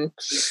 And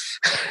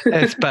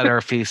it's better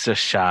if he's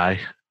just shy.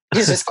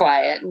 He's just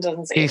quiet and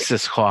doesn't say He's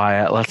just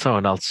quiet. Let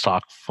someone else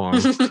talk for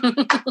him.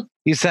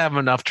 He's having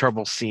enough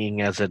trouble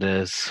seeing as it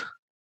is.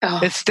 Oh.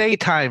 It's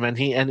daytime, and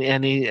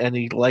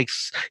he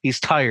likes. He's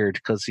tired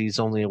because he's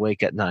only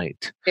awake at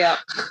night. Yeah.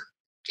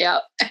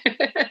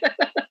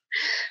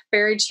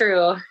 Very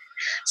true.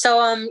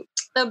 So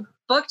the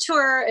book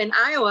tour in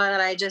Iowa that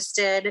I just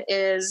did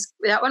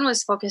that one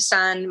was focused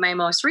on my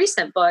most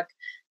recent book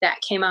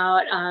that came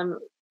out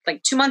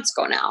like 2 months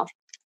ago now.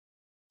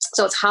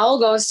 So it's Howl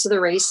Goes to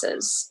the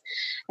Races.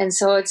 And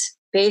so it's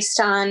based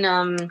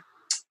on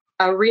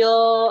a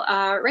real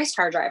race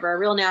car driver, a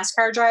real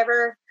NASCAR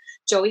driver,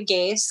 Joey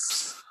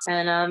Gase.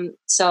 And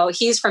so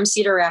he's from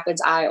Cedar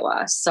Rapids,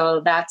 Iowa.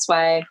 So that's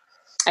why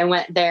I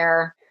went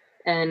there,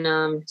 and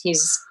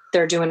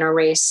they're doing a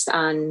race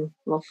on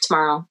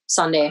tomorrow,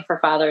 Sunday, for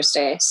Father's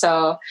Day.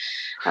 So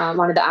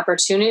wanted the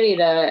opportunity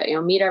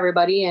to meet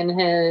everybody in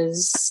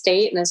his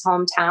state and his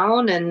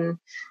hometown, and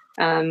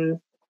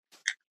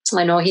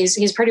I know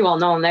he's pretty well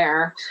known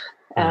there.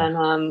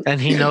 And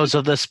he knows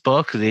of this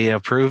book. Did he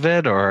approve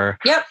it, or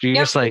you're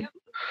just like,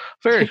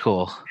 very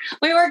cool?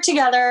 We worked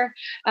together.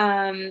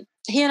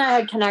 He and I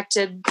had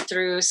connected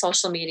through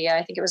social media.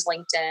 I think it was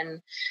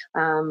LinkedIn.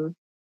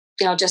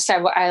 Just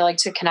I like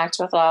to connect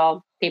with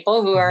all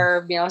people who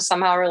are,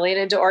 somehow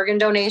related to organ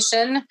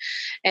donation.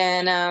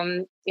 And,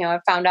 I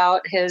found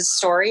out his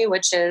story,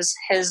 which is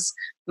his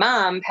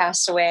mom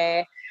passed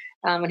away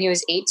when he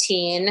was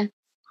 18,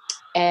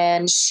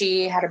 and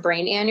she had a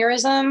brain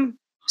aneurysm.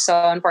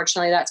 So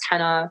unfortunately, that's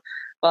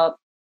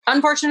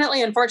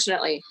unfortunately, the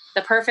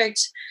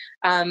perfect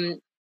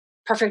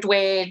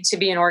way to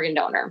be an organ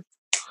donor.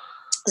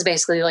 Is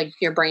basically like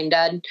your brain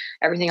dead.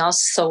 Everything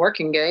else is still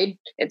working good.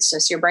 It's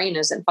just your brain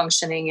isn't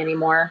functioning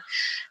anymore.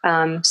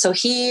 So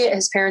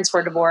his parents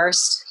were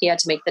divorced. He had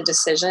to make the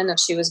decision if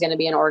she was going to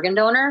be an organ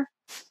donor.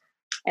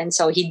 And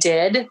so he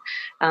did.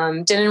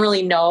 Didn't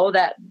really know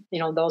that,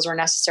 those were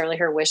necessarily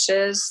her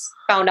wishes.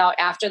 Found out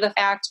after the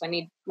fact when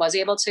he was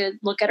able to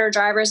look at her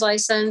driver's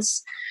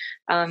license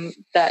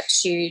that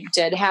she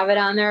did have it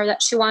on there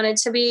that she wanted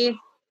to be.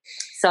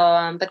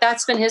 So, but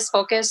that's been his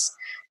focus.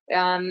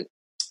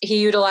 He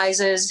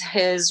utilizes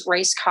his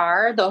race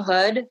car, the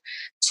Hood,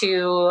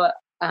 to,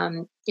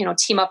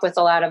 team up with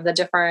a lot of the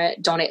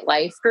different Donate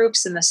Life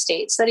groups in the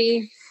states that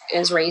he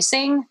is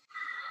racing.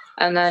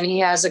 And then he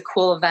has a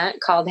cool event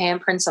called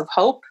Handprints of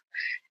Hope.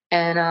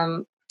 And I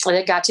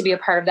got to be a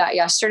part of that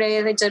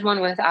yesterday. They did one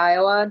with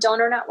Iowa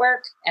Donor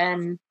Network.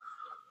 And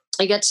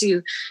you get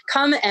to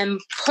come and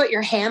put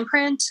your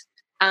handprint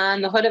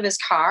on the hood of his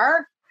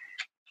car.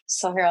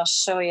 So here, I'll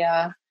show you.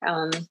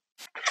 And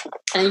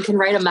you can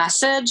write a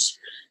message.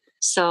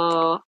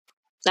 So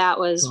that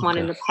was one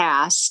in the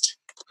past.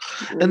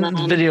 And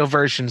the video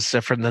version's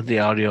different than the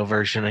audio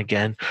version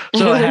again.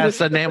 So it has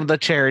the name of the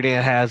charity.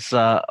 It has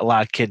a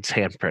lot of kids'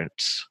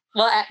 handprints.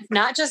 Well,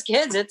 not just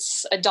kids,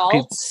 it's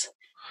adults.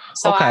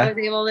 So I was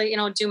able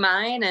to, do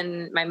mine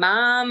and my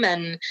mom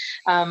and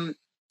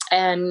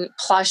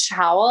Plush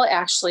Howl.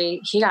 Actually,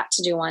 he got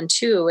to do one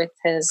too with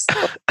his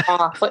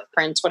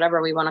footprints,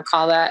 whatever we want to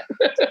call that.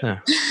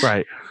 Yeah,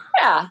 right.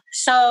 Yeah.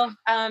 So,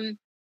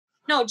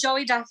 no,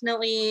 Joey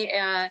definitely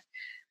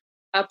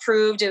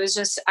approved. It was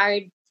just,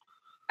 I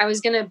was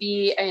going to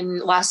be in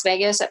Las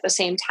Vegas at the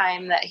same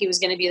time that he was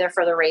going to be there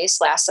for the race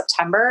last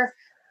September.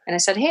 And I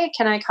said, hey,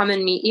 can I come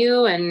and meet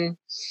you? And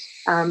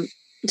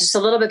just a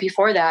little bit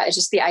before that, it's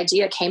just the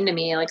idea came to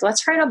me, like,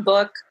 let's write a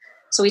book.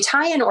 So we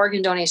tie in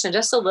organ donation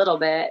just a little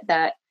bit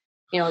that,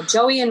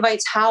 Joey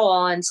invites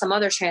Howl and some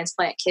other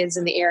transplant kids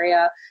in the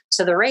area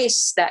to the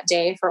race that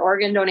day for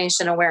Organ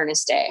Donation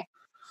Awareness Day.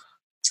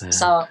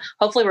 So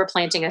hopefully we're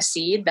planting a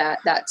seed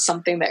that's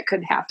something that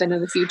could happen in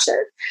the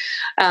future.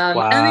 Wow.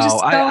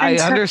 I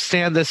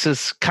understand this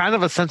is kind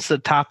of a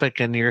sensitive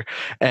topic, and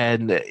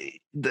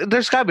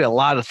there's got to be a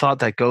lot of thought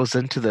that goes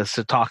into this,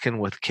 to talking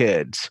with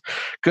kids.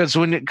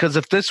 Because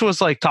if this was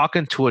like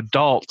talking to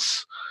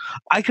adults,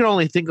 I can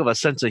only think of a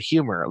sense of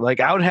humor. Like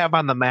I would have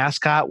on the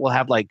mascot, we'll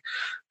have like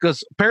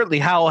because apparently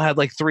Howell had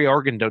like 3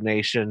 organ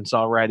donations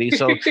already.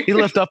 So you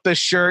lift up this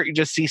shirt, you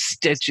just see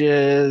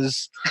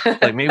stitches.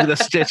 Like maybe the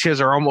stitches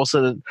are almost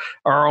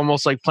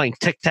like playing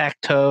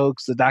tic-tac-toe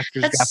because the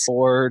doctors got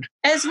bored.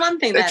 It's one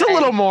thing it's a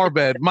little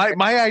morbid. My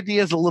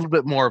idea is a little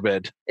bit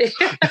morbid. I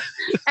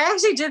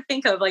actually did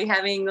think of like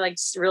having like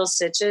real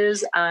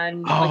stitches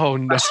on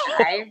no.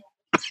 eye.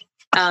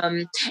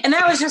 And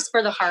that was just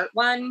for the heart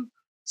one.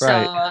 So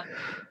right.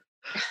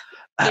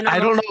 I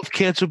don't know if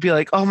kids would be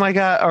like, oh my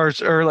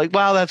God, or like,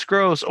 wow, that's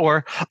gross.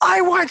 Or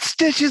I want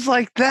stitches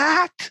like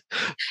that.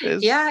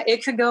 Yeah,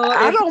 it could go.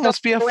 I'd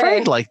almost be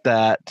afraid like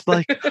that.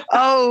 Like,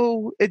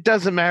 oh, it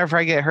doesn't matter if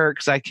I get hurt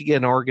because I could get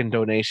an organ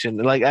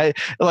donation. I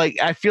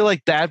feel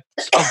like that's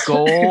a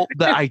goal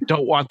that I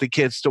don't want the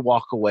kids to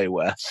walk away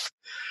with.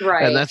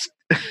 Right. And that's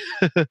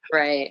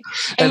right.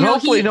 And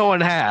hopefully no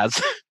one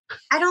has.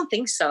 I don't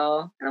think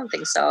so.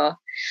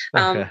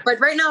 Okay. But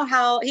right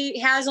now, he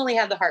has only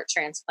had the heart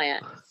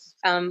transplant.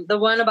 The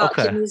one about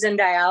kidneys and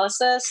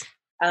dialysis,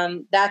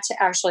 that's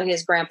actually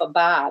his grandpa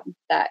Bob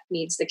that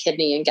needs the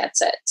kidney and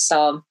gets it.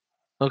 So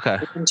okay,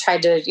 and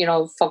tried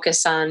to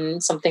focus on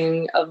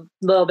something a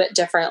little bit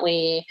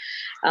differently.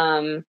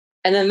 And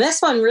then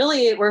this one,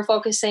 really, we're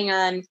focusing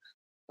on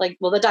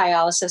the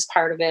dialysis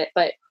part of it,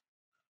 but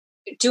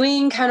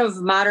doing kind of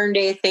modern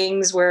day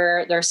things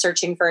where they're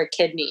searching for a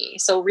kidney.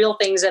 So real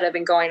things that have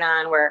been going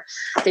on where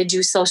they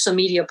do social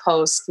media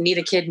posts, need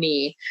a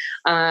kidney.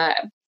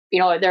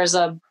 There's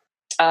a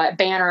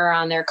banner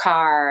on their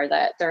car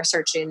that they're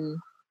searching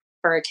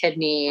for a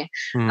kidney.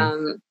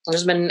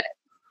 There's been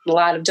a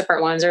lot of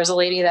different ones. There's a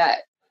lady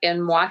that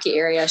in Milwaukee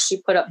area,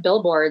 she put up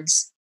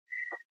billboards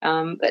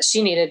that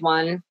she needed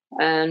one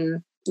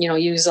and,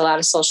 used a lot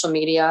of social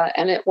media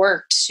and it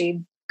worked.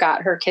 She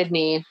got her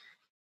kidney.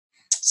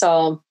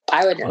 So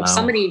I would, if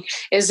somebody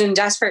is in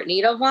desperate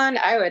need of one,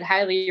 I would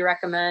highly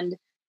recommend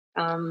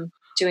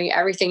doing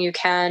everything you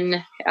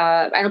can.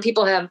 I know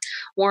people have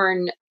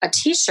worn a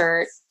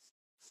t-shirt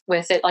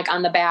with it like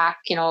on the back,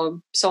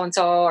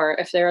 so-and-so, or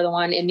if they're the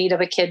one in need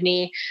of a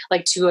kidney,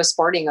 like to a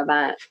sporting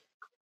event.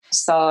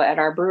 So at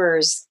our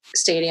Brewers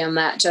stadium,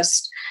 that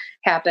just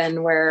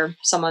happened where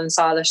someone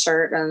saw the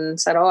shirt and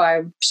said, oh,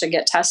 I should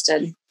get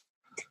tested.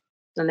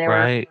 And they were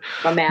a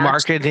match.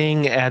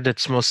 Marketing at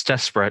its most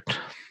desperate.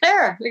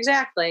 There,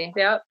 exactly.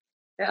 Yep.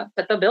 Yeah.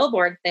 But the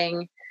billboard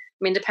thing,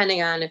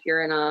 depending on if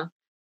you're in a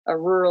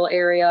rural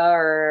area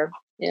or,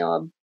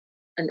 an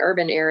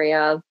urban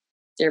area,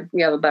 you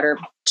have a better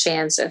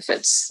chance if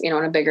it's, in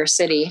a bigger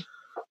city.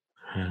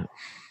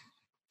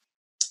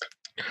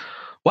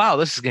 Wow,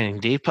 this is getting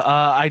deep.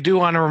 I do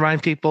want to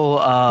remind people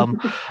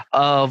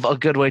of a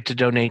good way to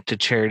donate to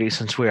charity,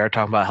 since we are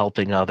talking about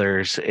helping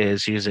others,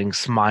 is using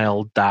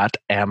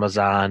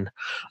smile.amazon.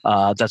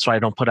 That's why I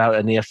don't put out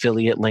any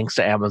affiliate links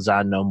to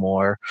Amazon no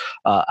more.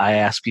 I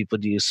ask people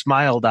to use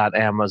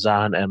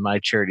smile.amazon, and my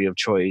charity of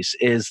choice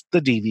is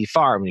the DV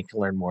Farm. You can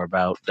learn more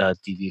about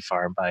DV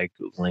Farm by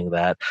Googling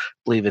that. I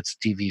believe it's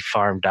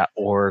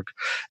dvfarm.org.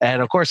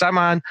 And of course, I'm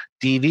on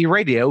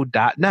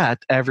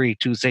dvradio.net every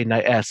Tuesday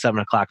night at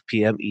 7:00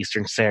 p.m.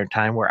 Eastern Standard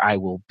Time, where I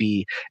will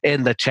be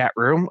in the chat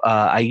room.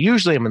 I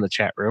usually am in the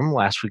chat room.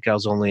 Last week I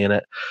was only in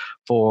it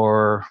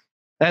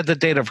at the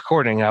date of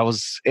recording, I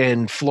was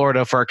in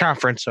Florida for a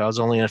conference, so I was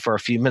only in it for a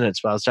few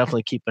minutes, but I was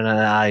definitely keeping an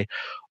eye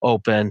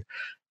open.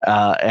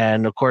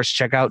 And of course,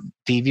 check out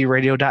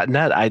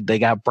dvradio.net. They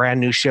got brand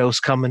new shows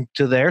coming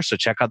to there, so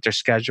check out their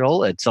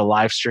schedule. It's a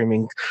live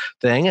streaming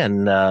thing,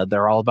 and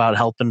they're all about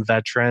helping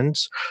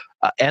veterans.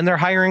 And they're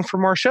hiring for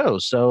more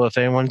shows. So if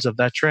anyone's a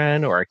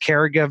veteran or a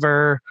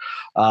caregiver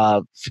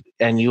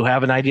and you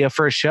have an idea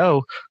for a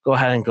show, go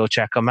ahead and go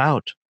check them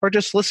out. Or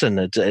just listen.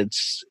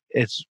 It's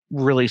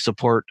really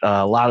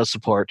a lot of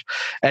support.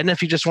 And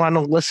if you just want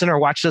to listen or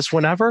watch this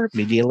whenever,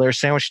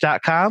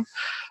 MediaLitterSandwich.com.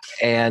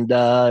 And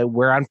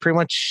we're on pretty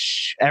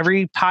much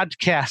every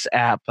podcast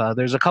app.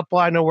 There's a couple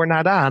I know we're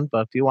not on,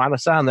 but if you want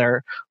us on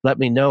there, let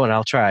me know and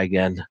I'll try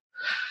again.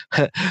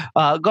 Go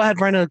ahead,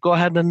 Brenda. Go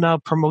ahead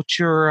and promote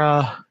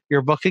your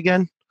book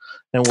again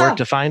and where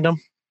to find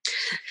them.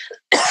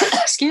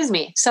 Excuse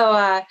me.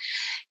 So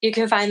you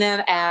can find them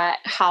at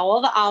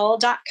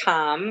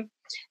howltheowl.com.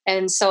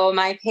 And so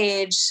my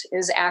page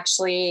is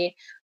actually,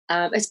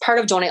 it's part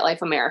of Donate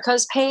Life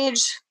America's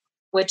page,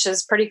 which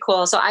is pretty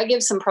cool. So I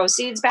give some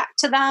proceeds back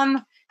to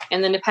them.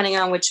 And then depending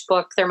on which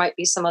book, there might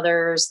be some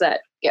others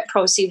that get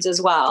proceeds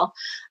as well.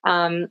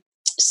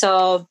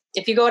 So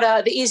if you go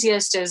to, the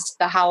easiest is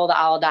the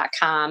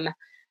howltheowl.com.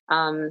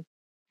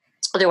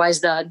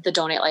 Otherwise, the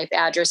Donate Life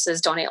address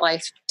is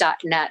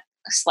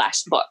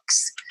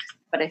donatelife.net/books.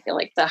 But I feel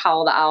like the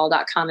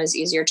howltheowl.com is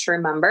easier to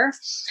remember.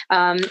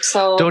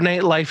 So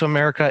Donate Life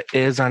America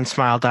is on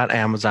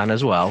smile.amazon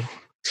as well.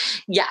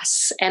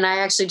 Yes. And I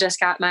actually just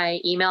got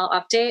my email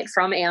update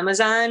from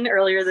Amazon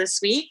earlier this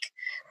week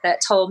that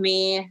told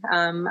me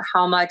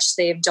how much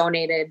they've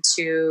donated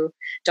to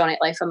Donate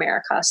Life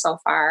America so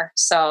far.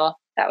 So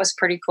that was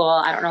pretty cool.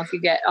 I don't know if you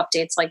get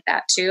updates like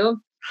that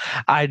too.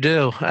 I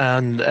do,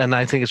 and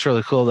I think it's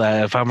really cool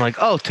that if I'm like,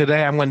 oh,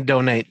 today I'm going to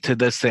donate to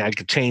this thing, I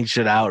could change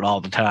it out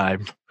all the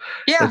time.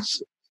 Yeah.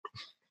 It's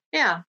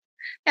Yeah.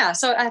 Yeah.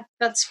 So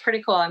that's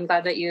pretty cool. I'm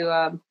glad that you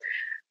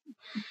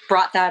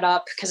brought that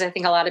up, because I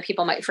think a lot of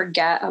people might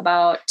forget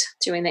about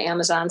doing the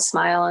Amazon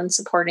Smile and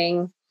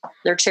supporting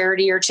their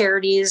charity or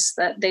charities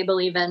that they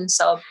believe in.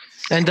 So,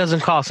 and it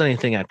doesn't cost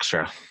anything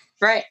extra.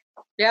 right.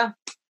 Yeah,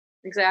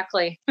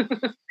 exactly.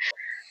 But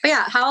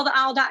yeah,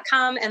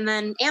 howltheowl.com and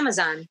then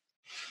Amazon.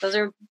 Those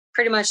are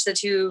pretty much the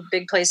two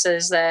big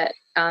places that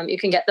you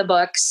can get the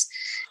books.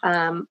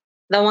 The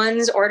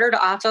ones ordered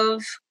off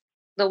of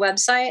the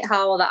website,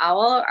 Howl the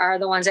Owl, are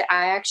the ones that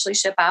I actually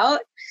ship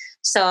out.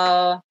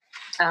 So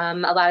a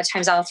lot of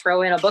times I'll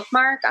throw in a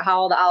bookmark, a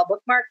Howl the Owl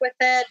bookmark with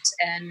it.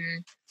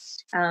 And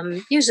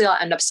usually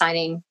I'll end up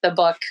signing the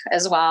book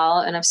as well.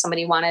 And if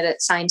somebody wanted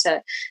it signed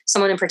to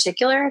someone in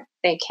particular,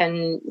 they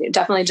can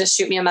definitely just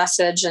shoot me a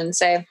message and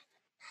say,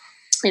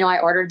 I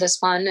ordered this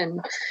one, and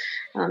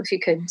if you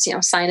could,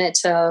 sign it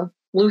to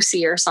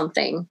Lucy or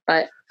something.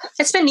 But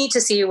it's been neat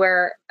to see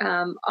where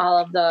all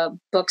of the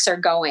books are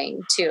going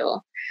to,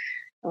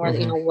 or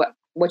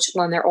which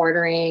one they're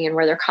ordering and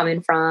where they're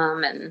coming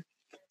from. And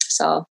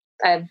so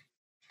I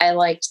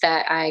liked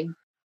that I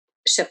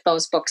shipped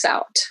those books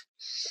out.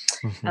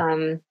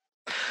 All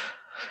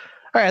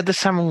right, at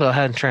this time, I'm going to go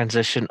ahead and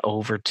transition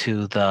over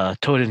to the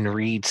Toad and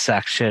Read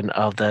section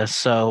of this.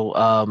 So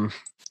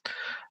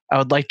I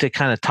would like to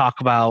kind of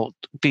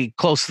be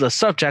close to the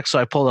subject. So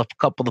I pulled up a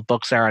couple of the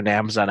books that are on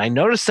Amazon. I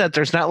noticed that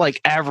there's not like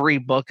every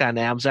book on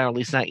Amazon, or at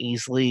least not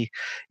easily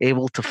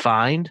able to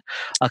find.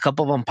 A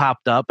couple of them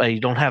popped up, and you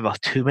don't have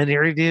too many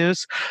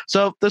reviews.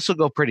 So this will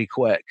go pretty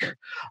quick.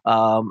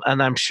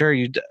 And I'm sure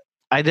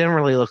I didn't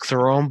really look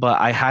through them, but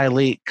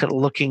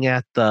looking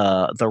at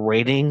the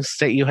ratings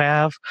that you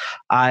have,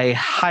 I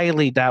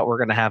highly doubt we're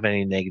going to have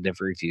any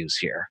negative reviews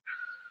here.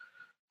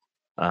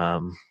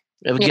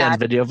 Again,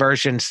 video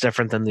version is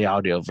different than the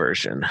audio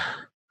version,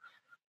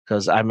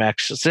 because I'm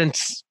actually,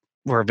 since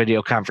we're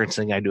video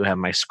conferencing, I do have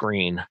my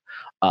screen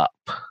up,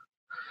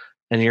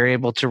 and you're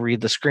able to read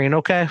the screen.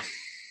 Okay.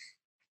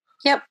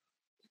 Yep.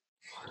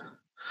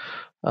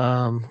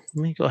 Let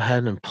me go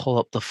ahead and pull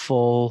up the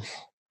full.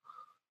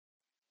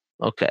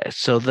 Okay,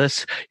 so you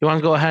want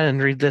to go ahead and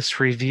read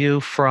this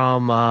review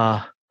from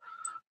BM.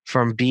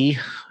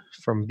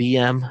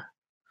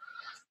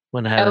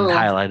 Went ahead and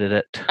highlighted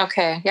it.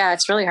 Okay, yeah,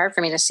 it's really hard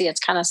for me to see.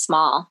 It's kind of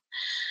small.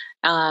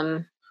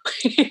 I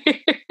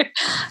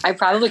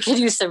probably could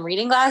use some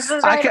reading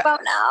glasses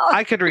about now.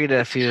 I could read it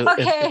if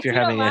you're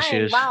having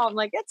issues. Wow, I'm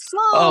like, it's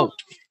small. Oh,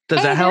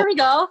 does that help? There we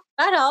go.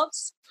 That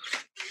helps.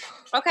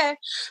 Okay.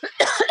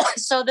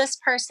 So this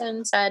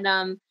person said,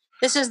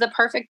 this is the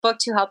perfect book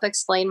to help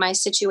explain my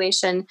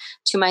situation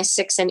to my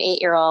 6 and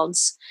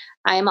 8-year-olds.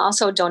 I am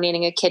also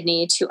donating a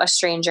kidney to a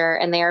stranger,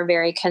 and they are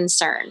very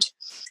concerned.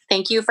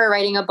 Thank you for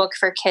writing a book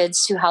for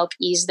kids to help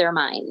ease their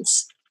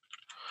minds.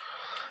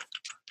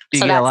 Do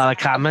you get a lot of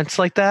comments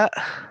like that?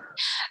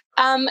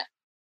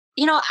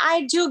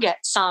 I do get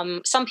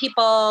some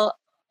people.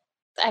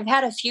 I've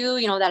had a few,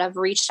 that have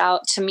reached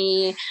out to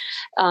me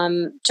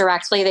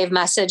directly. They've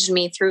messaged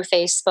me through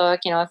Facebook.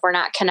 If we're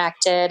not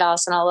connected, all of a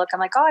sudden I'll look. I'm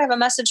like, oh, I have a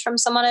message from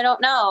someone I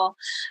don't know,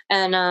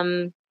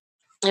 and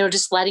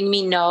just letting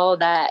me know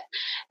that,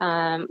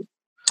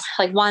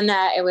 like one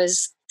that it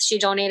was. She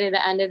donated at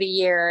the end of the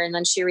year, and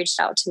then she reached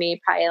out to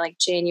me probably like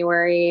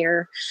January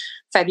or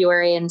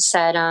February and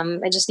said,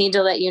 I just need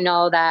to let you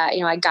know that,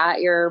 I got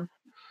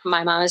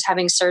my mom is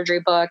having surgery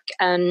book.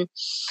 And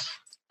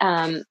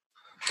I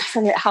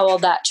forget how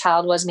old that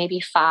child was,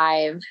 maybe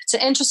 5. It's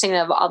interesting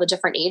of all the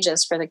different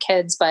ages for the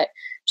kids, but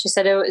she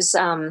said it was,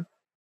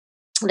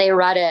 they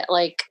read it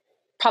like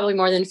probably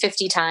more than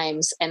 50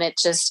 times. And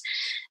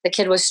the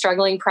kid was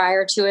struggling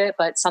prior to it,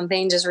 but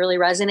something just really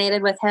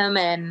resonated with him.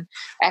 And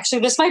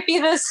actually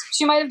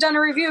she might've done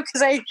a review,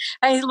 because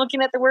I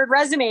looking at the word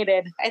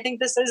resonated. I think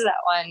this is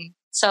that one.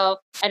 So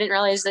I didn't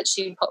realize that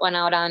she put one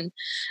out on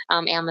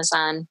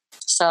Amazon.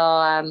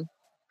 So,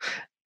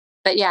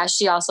 but yeah,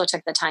 she also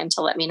took the time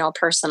to let me know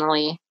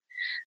personally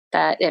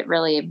that it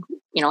really,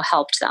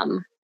 helped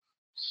them.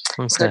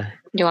 Okay. So, do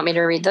you want me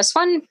to read this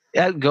one?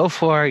 Yeah, go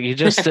for it. You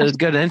just did a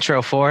good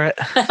intro for it.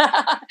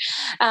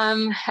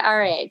 All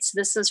right. So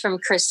this is from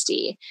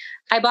Christy.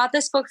 I bought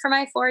this book for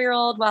my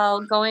 4-year-old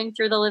while going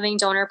through the living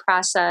donor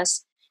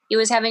process. He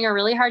was having a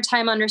really hard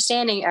time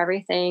understanding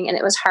everything, and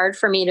it was hard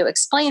for me to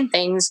explain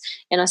things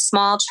in a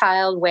small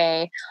child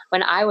way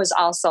when I was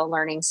also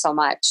learning so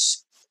much.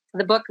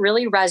 The book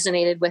really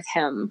resonated with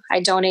him.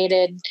 I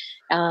donated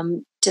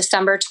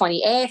December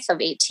 28th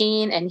of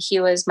 18, and he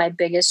was my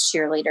biggest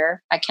cheerleader.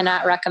 I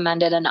cannot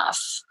recommend it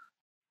enough.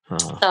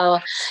 So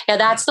yeah,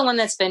 that's the one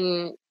that's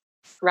been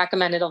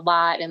recommended a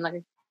lot in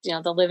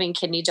the Living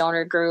Kidney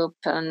Donor group.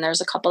 And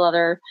there's a couple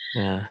other.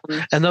 Yeah.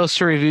 And those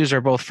 2 reviews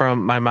are both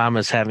from My Mom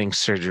is Having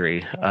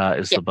Surgery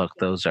the book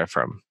those are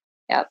from.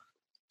 Yep.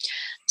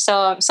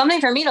 So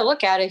something for me to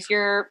look at if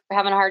you're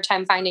having a hard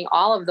time finding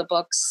all of the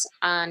books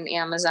on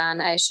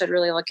Amazon. I should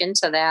really look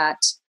into that.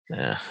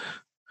 Yeah.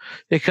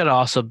 It could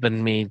also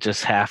been me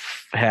just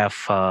half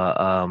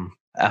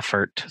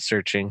effort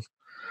searching,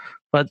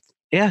 but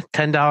yeah,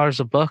 $10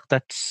 a book.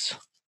 It's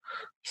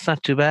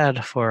not too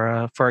bad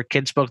for a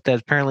kid's book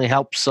that apparently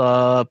helps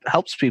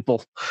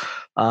people.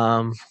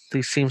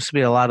 There seems to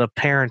be a lot of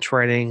parents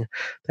writing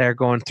that are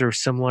going through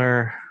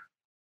similar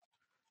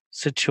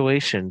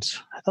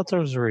situations. I thought there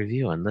was a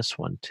review on this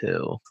one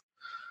too.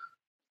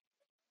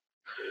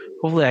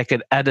 Hopefully I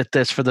could edit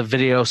this for the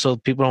video so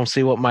people don't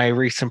see what my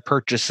recent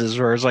purchases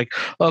were. It's like,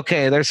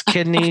 okay, there's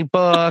kidney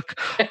book.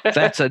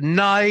 That's a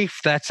knife.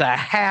 That's a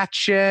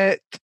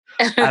hatchet.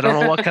 I don't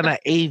know what kind of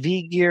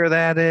AV gear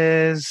that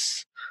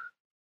is.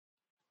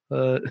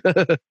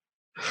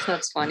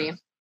 That's funny.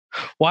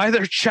 Why are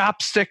there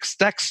chopsticks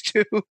next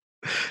to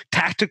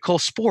tactical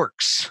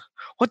sporks?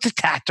 What's a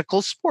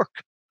tactical spork?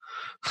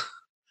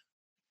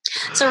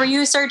 So were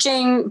you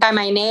searching by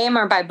my name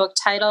or by book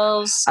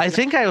titles? I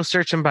think I was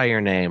searching by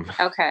your name.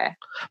 Okay.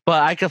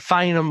 But I could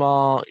find them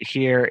all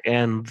here,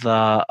 and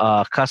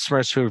the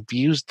customers who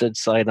used the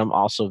site I'm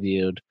also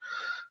viewed.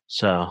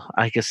 So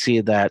I can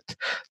see that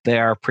they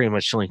are pretty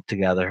much linked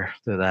together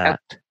through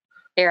that. Okay.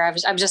 Here,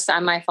 I'm just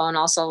on my phone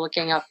also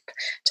looking up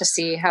to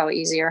see how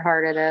easy or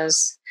hard it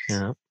is.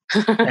 Yeah.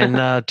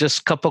 And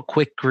just a couple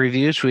quick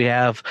reviews. We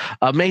have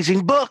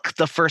amazing book,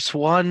 the first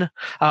one.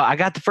 I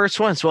got the first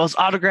one as well as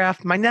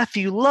autographed. My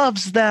nephew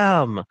loves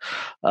them.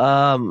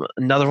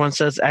 Another one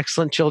says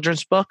excellent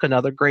children's book.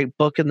 Another great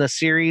book in the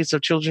series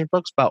of children's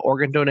books about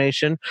organ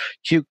donation,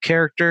 cute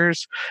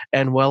characters,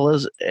 and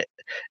well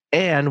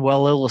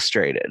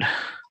illustrated.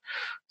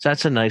 So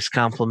that's a nice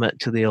compliment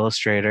to the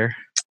illustrator.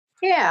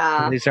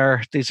 Yeah. And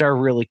these are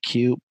really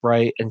cute,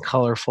 bright, and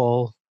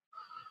colorful.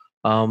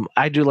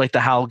 I do like the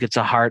Howl gets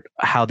a heart,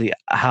 how the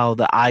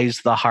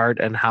eyes, the heart,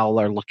 and Howl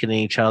are looking at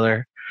each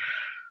other.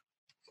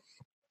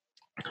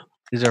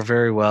 These are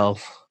very well.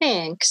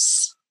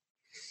 Thanks.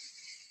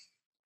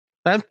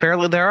 And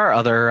apparently there are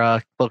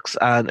other books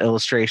on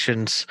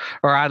illustrations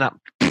or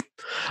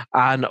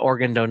on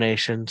organ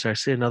donations. I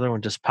see another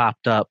one just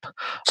popped up.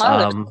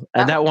 And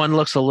that one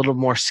looks a little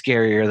more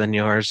scarier than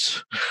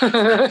yours.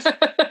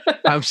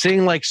 I'm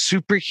seeing like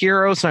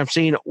superheroes, and I'm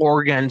seeing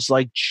organs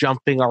like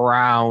jumping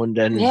around,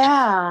 and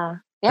yeah,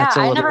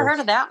 I never heard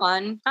of that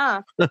one.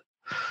 Huh?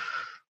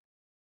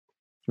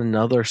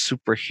 Another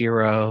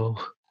superhero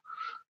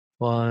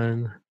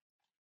one.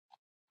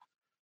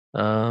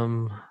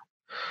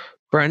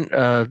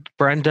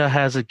 Brenda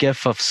has a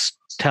gift of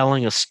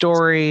telling a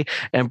story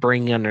and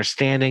bringing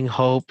understanding,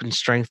 hope, and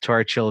strength to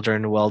our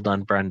children. Well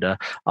done, Brenda.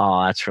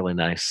 Oh, that's really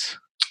nice.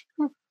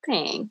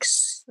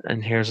 Thanks.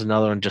 And here's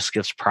another one, just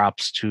gives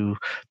props to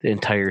the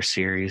entire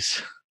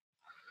series.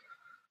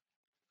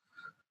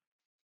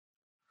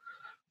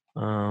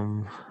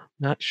 Not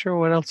sure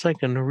what else I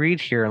can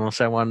read here unless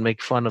I want to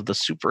make fun of the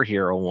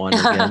superhero one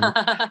again.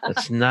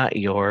 That's not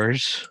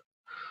yours.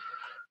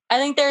 I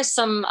think there's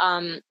some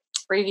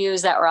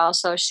reviews that were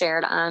also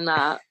shared on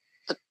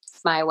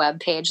my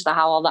webpage, the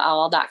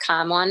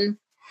howltheowl.com one.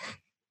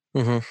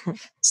 Mm-hmm.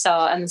 So,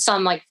 and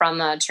some like from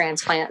the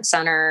transplant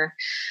center.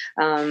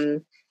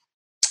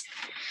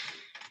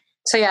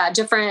 So yeah,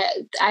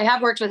 I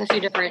have worked with a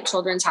few different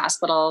children's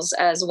hospitals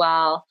as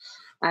well.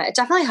 It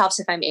definitely helps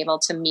if I'm able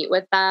to meet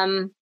with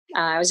them.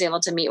 I was able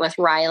to meet with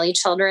Riley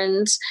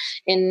Children's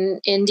in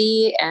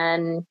Indy,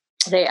 and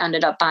they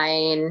ended up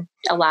buying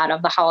a lot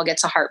of the Howl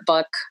Gets a Heart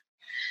book.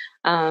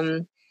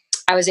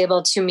 I was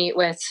able to meet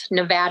with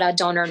Nevada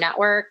Donor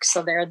Network.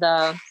 So they're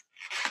the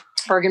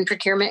organ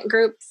procurement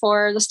group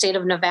for the state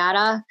of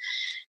Nevada.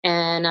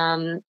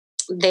 And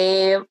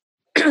they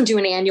do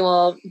an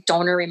annual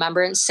donor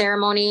remembrance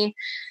ceremony.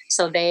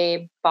 So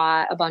they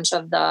bought a bunch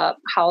of the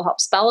Howl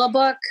Helps Bella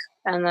book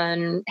and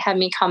then had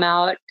me come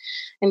out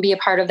and be a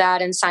part of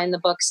that and sign the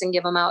books and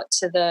give them out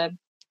to the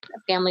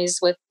families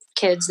with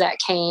kids that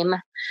came.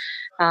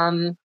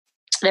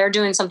 They're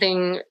doing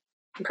something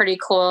pretty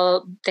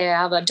cool. They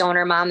have a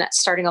donor mom that's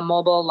starting a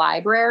mobile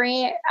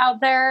library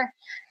out there.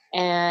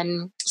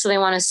 And so they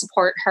want to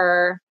support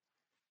her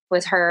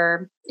with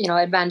her,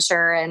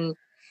 adventure and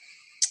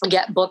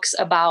get books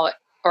about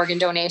organ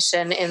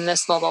donation in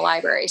this mobile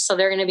library. So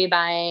they're going to be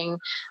buying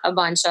a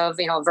bunch of,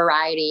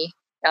 variety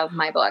of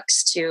my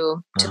books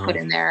to put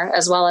in there,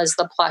 as well as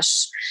the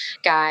plush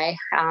guy.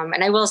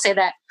 And I will say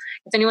that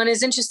if anyone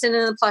is interested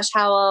in the plush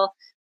Howl,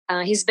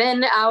 he's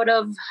been out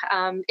of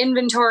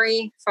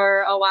inventory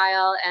for a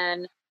while,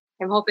 and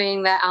I'm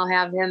hoping that I'll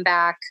have him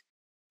back,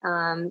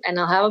 and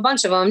I'll have a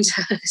bunch of them.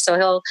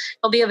 So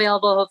he'll be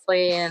available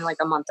hopefully in like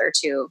a month or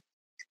two.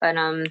 But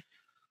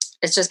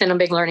it's just been a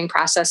big learning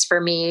process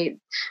for me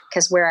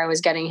because where I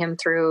was getting him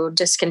through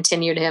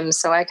discontinued him.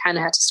 So I kind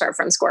of had to start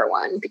from square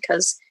one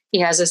because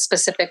he has a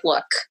specific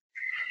look.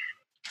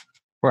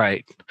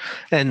 Right.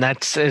 And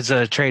is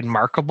a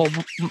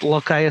trademarkable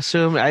look, I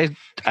assume.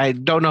 I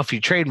don't know if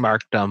you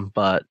trademarked them,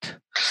 but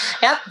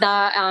yep,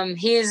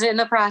 he is in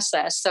the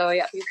process. So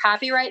yeah, you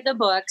copyright the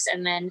books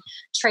and then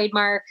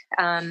trademark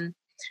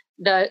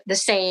the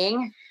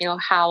saying,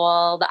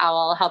 Howl the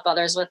Owl, help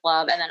others with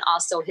love, and then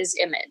also his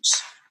image.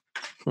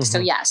 Mm-hmm. So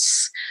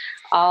yes,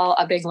 all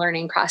a big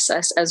learning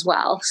process as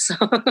well. So.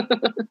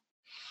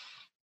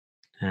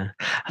 Yeah.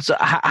 So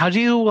how do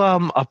you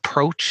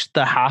approach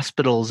the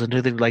hospitals and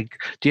do they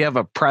do you have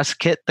a press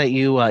kit that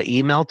you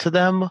email to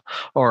them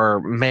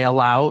or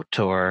mail out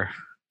or?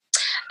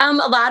 A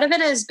lot of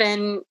it has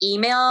been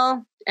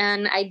email,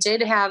 and I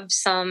did have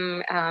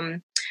some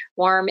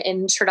warm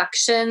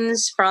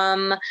introductions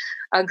from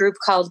a group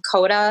called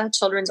COTA,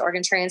 Children's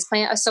Organ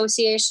Transplant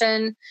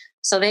Association.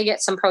 So they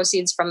get some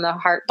proceeds from the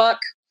Heart Book.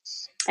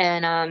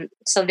 And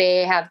so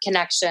they have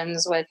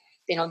connections with,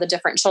 the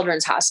different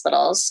children's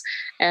hospitals.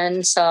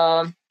 And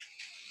so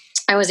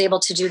I was able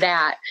to do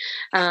that.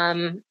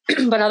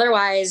 But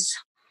otherwise,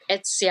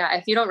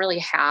 if you don't really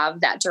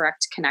have that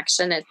direct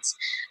connection,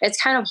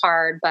 it's kind of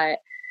hard, but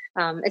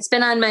it's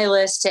been on my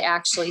list to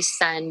actually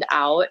send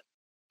out,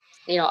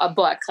 a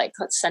book, like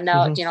let's send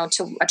out,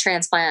 to a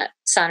transplant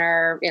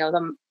center,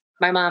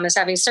 my mom is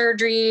having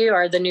surgery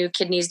or the new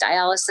kidneys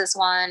dialysis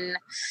one.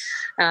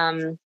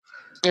 Kind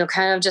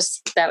of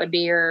just, that would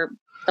be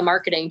the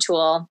marketing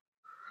tool.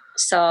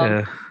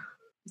 So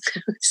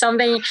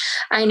something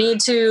I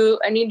need to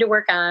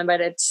work on, but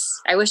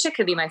I wish it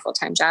could be my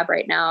full-time job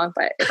right now,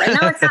 but right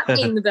now it's not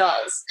paying the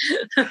bills.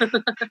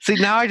 See,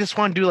 now I just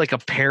want to do like a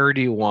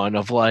parody one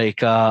of a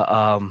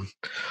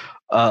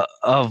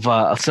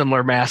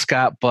similar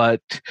mascot,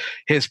 but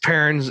his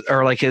parents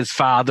or like his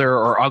father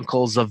or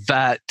uncle's a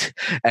vet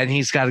and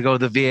he's got to go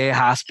to the VA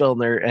hospital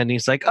and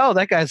he's like, oh,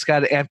 that guy's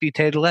got an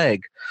amputated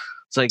leg.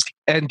 It's like,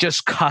 and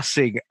just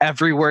cussing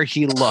everywhere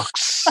he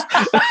looks.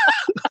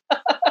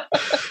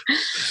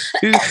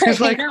 He's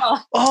like,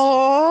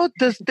 oh,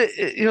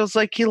 it's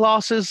like he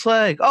lost his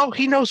leg. Oh,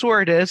 he knows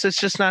where it is. It's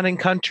just not in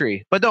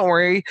country. But don't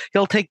worry,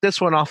 he'll take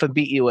this one off and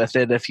beat you with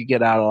it if you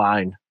get out of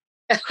line.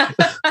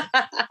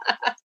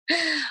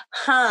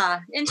 Huh.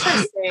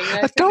 Interesting.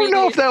 I don't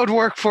know if that would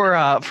work for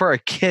a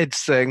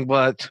kids thing,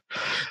 but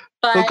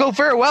it'll go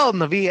very well in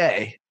the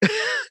VA.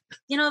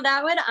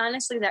 That would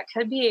honestly, that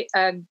could be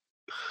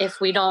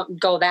if we don't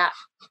go that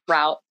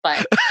route,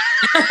 but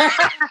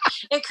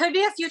it could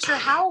be a future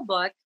Howl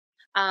book.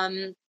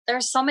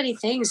 There's so many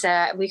things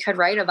that we could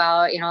write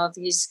about,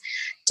 these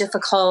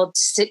difficult,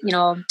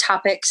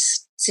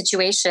 topics,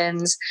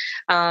 situations,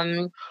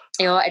 an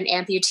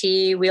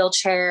amputee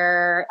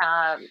wheelchair,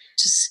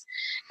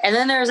 and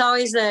then there's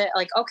always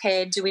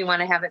okay, do we want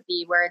to have it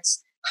be where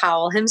it's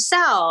Howl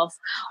himself,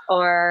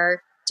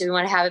 or do we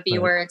want to have it be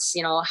where it's,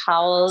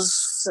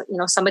 Howl's,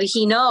 somebody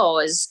he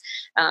knows,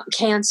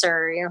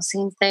 cancer,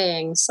 same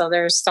thing. So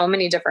there's so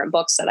many different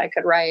books that I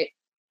could write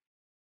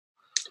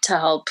to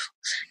help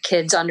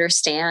kids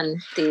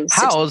understand these.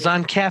 Howl's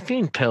on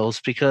caffeine pills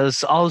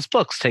because all his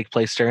books take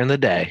place during the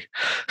day.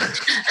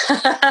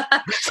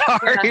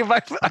 Sorry,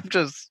 I'm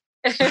just...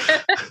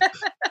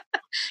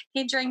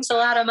 He drinks a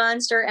lot of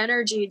Monster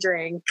energy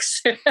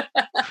drinks.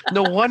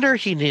 No wonder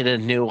he needed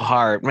a new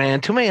heart,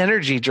 man. Too many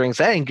energy drinks,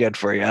 that ain't good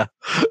for you.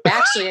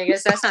 Actually, I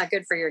guess that's not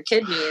good for your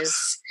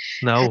kidneys.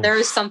 No. There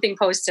was something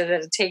posted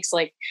that it takes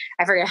I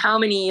forget how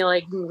many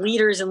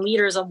liters and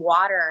liters of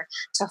water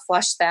to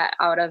flush that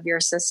out of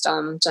your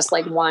system, just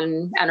like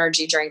one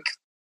energy drink.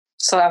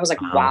 So I was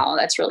like, wow,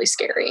 that's really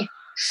scary.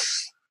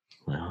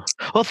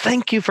 Well,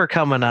 thank you for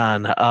coming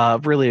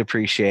on. Really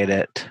appreciate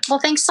it. Well,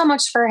 thanks so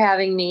much for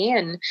having me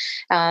and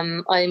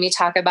letting me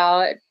talk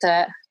about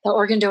the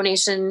organ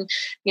donation,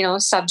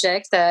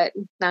 subject that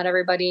not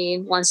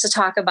everybody wants to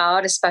talk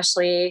about,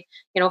 especially,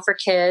 for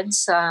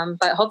kids.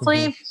 But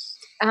hopefully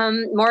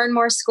more and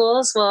more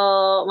schools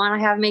will want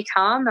to have me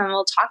come and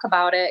we'll talk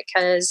about it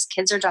because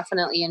kids are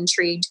definitely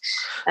intrigued.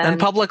 And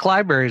public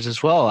libraries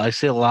as well. I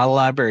see a lot of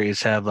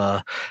libraries have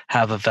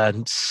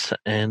events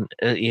and,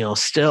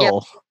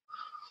 still.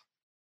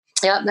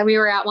 Yep. Yeah, we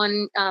were at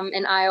one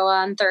in Iowa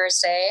on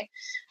Thursday.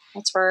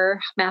 That's where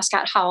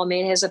Mascot Howl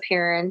made his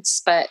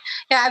appearance. But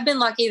yeah, I've been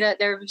lucky that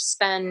there's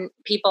been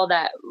people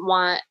that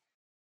want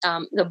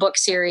the book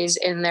series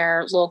in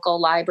their local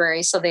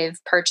library, so they've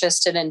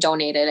purchased it and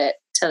donated it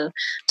to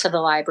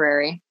the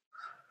library.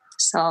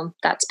 So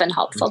that's been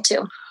helpful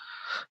too.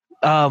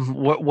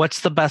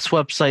 What's the best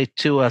website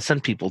to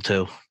send people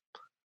to?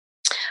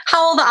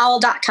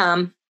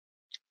 HowlTheOwl.com.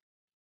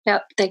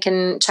 Yep, they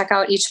can check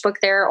out each book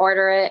there,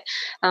 order it,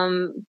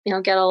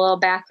 get a little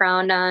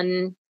background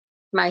on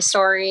my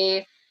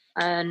story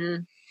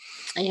and,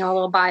 a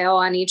little bio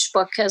on each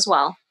book as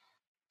well.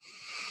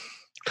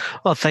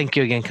 Well, thank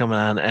you again coming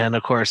on. And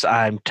of course,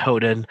 I'm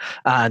Toden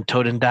on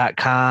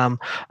Toden.com,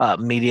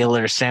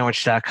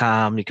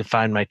 MediaLitterSandwich.com. You can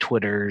find my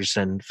Twitters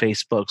and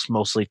Facebooks,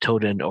 mostly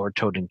Toden or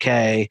Toden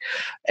K.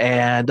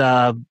 And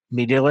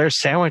Media Litter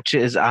Sandwich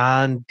is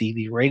on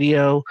DD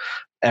Radio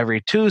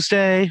every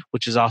Tuesday,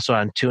 which is also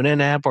on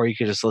TuneIn app, or you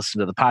can just listen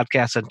to the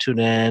podcast on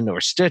TuneIn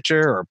or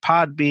Stitcher or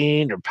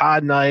Podbean or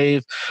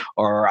Podknife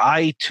or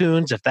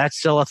iTunes, if that's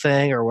still a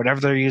thing, or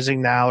whatever they're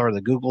using now, or the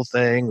Google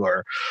thing,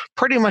 or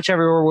pretty much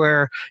everywhere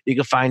where you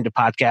can find a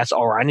podcast,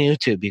 or on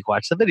YouTube. You can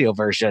watch the video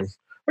version.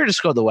 or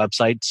just go to the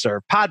websites,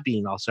 or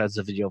Podbean also has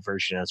a video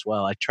version as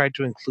well. I tried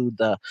to include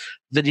the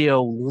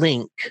video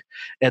link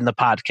in the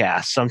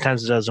podcast.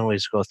 Sometimes it doesn't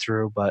always go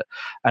through, but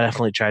I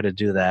definitely try to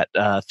do that.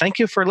 Thank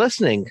you for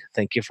listening.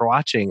 Thank you for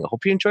watching.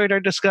 Hope you enjoyed our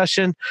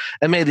discussion,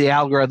 and may the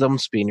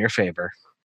algorithms be in your favor.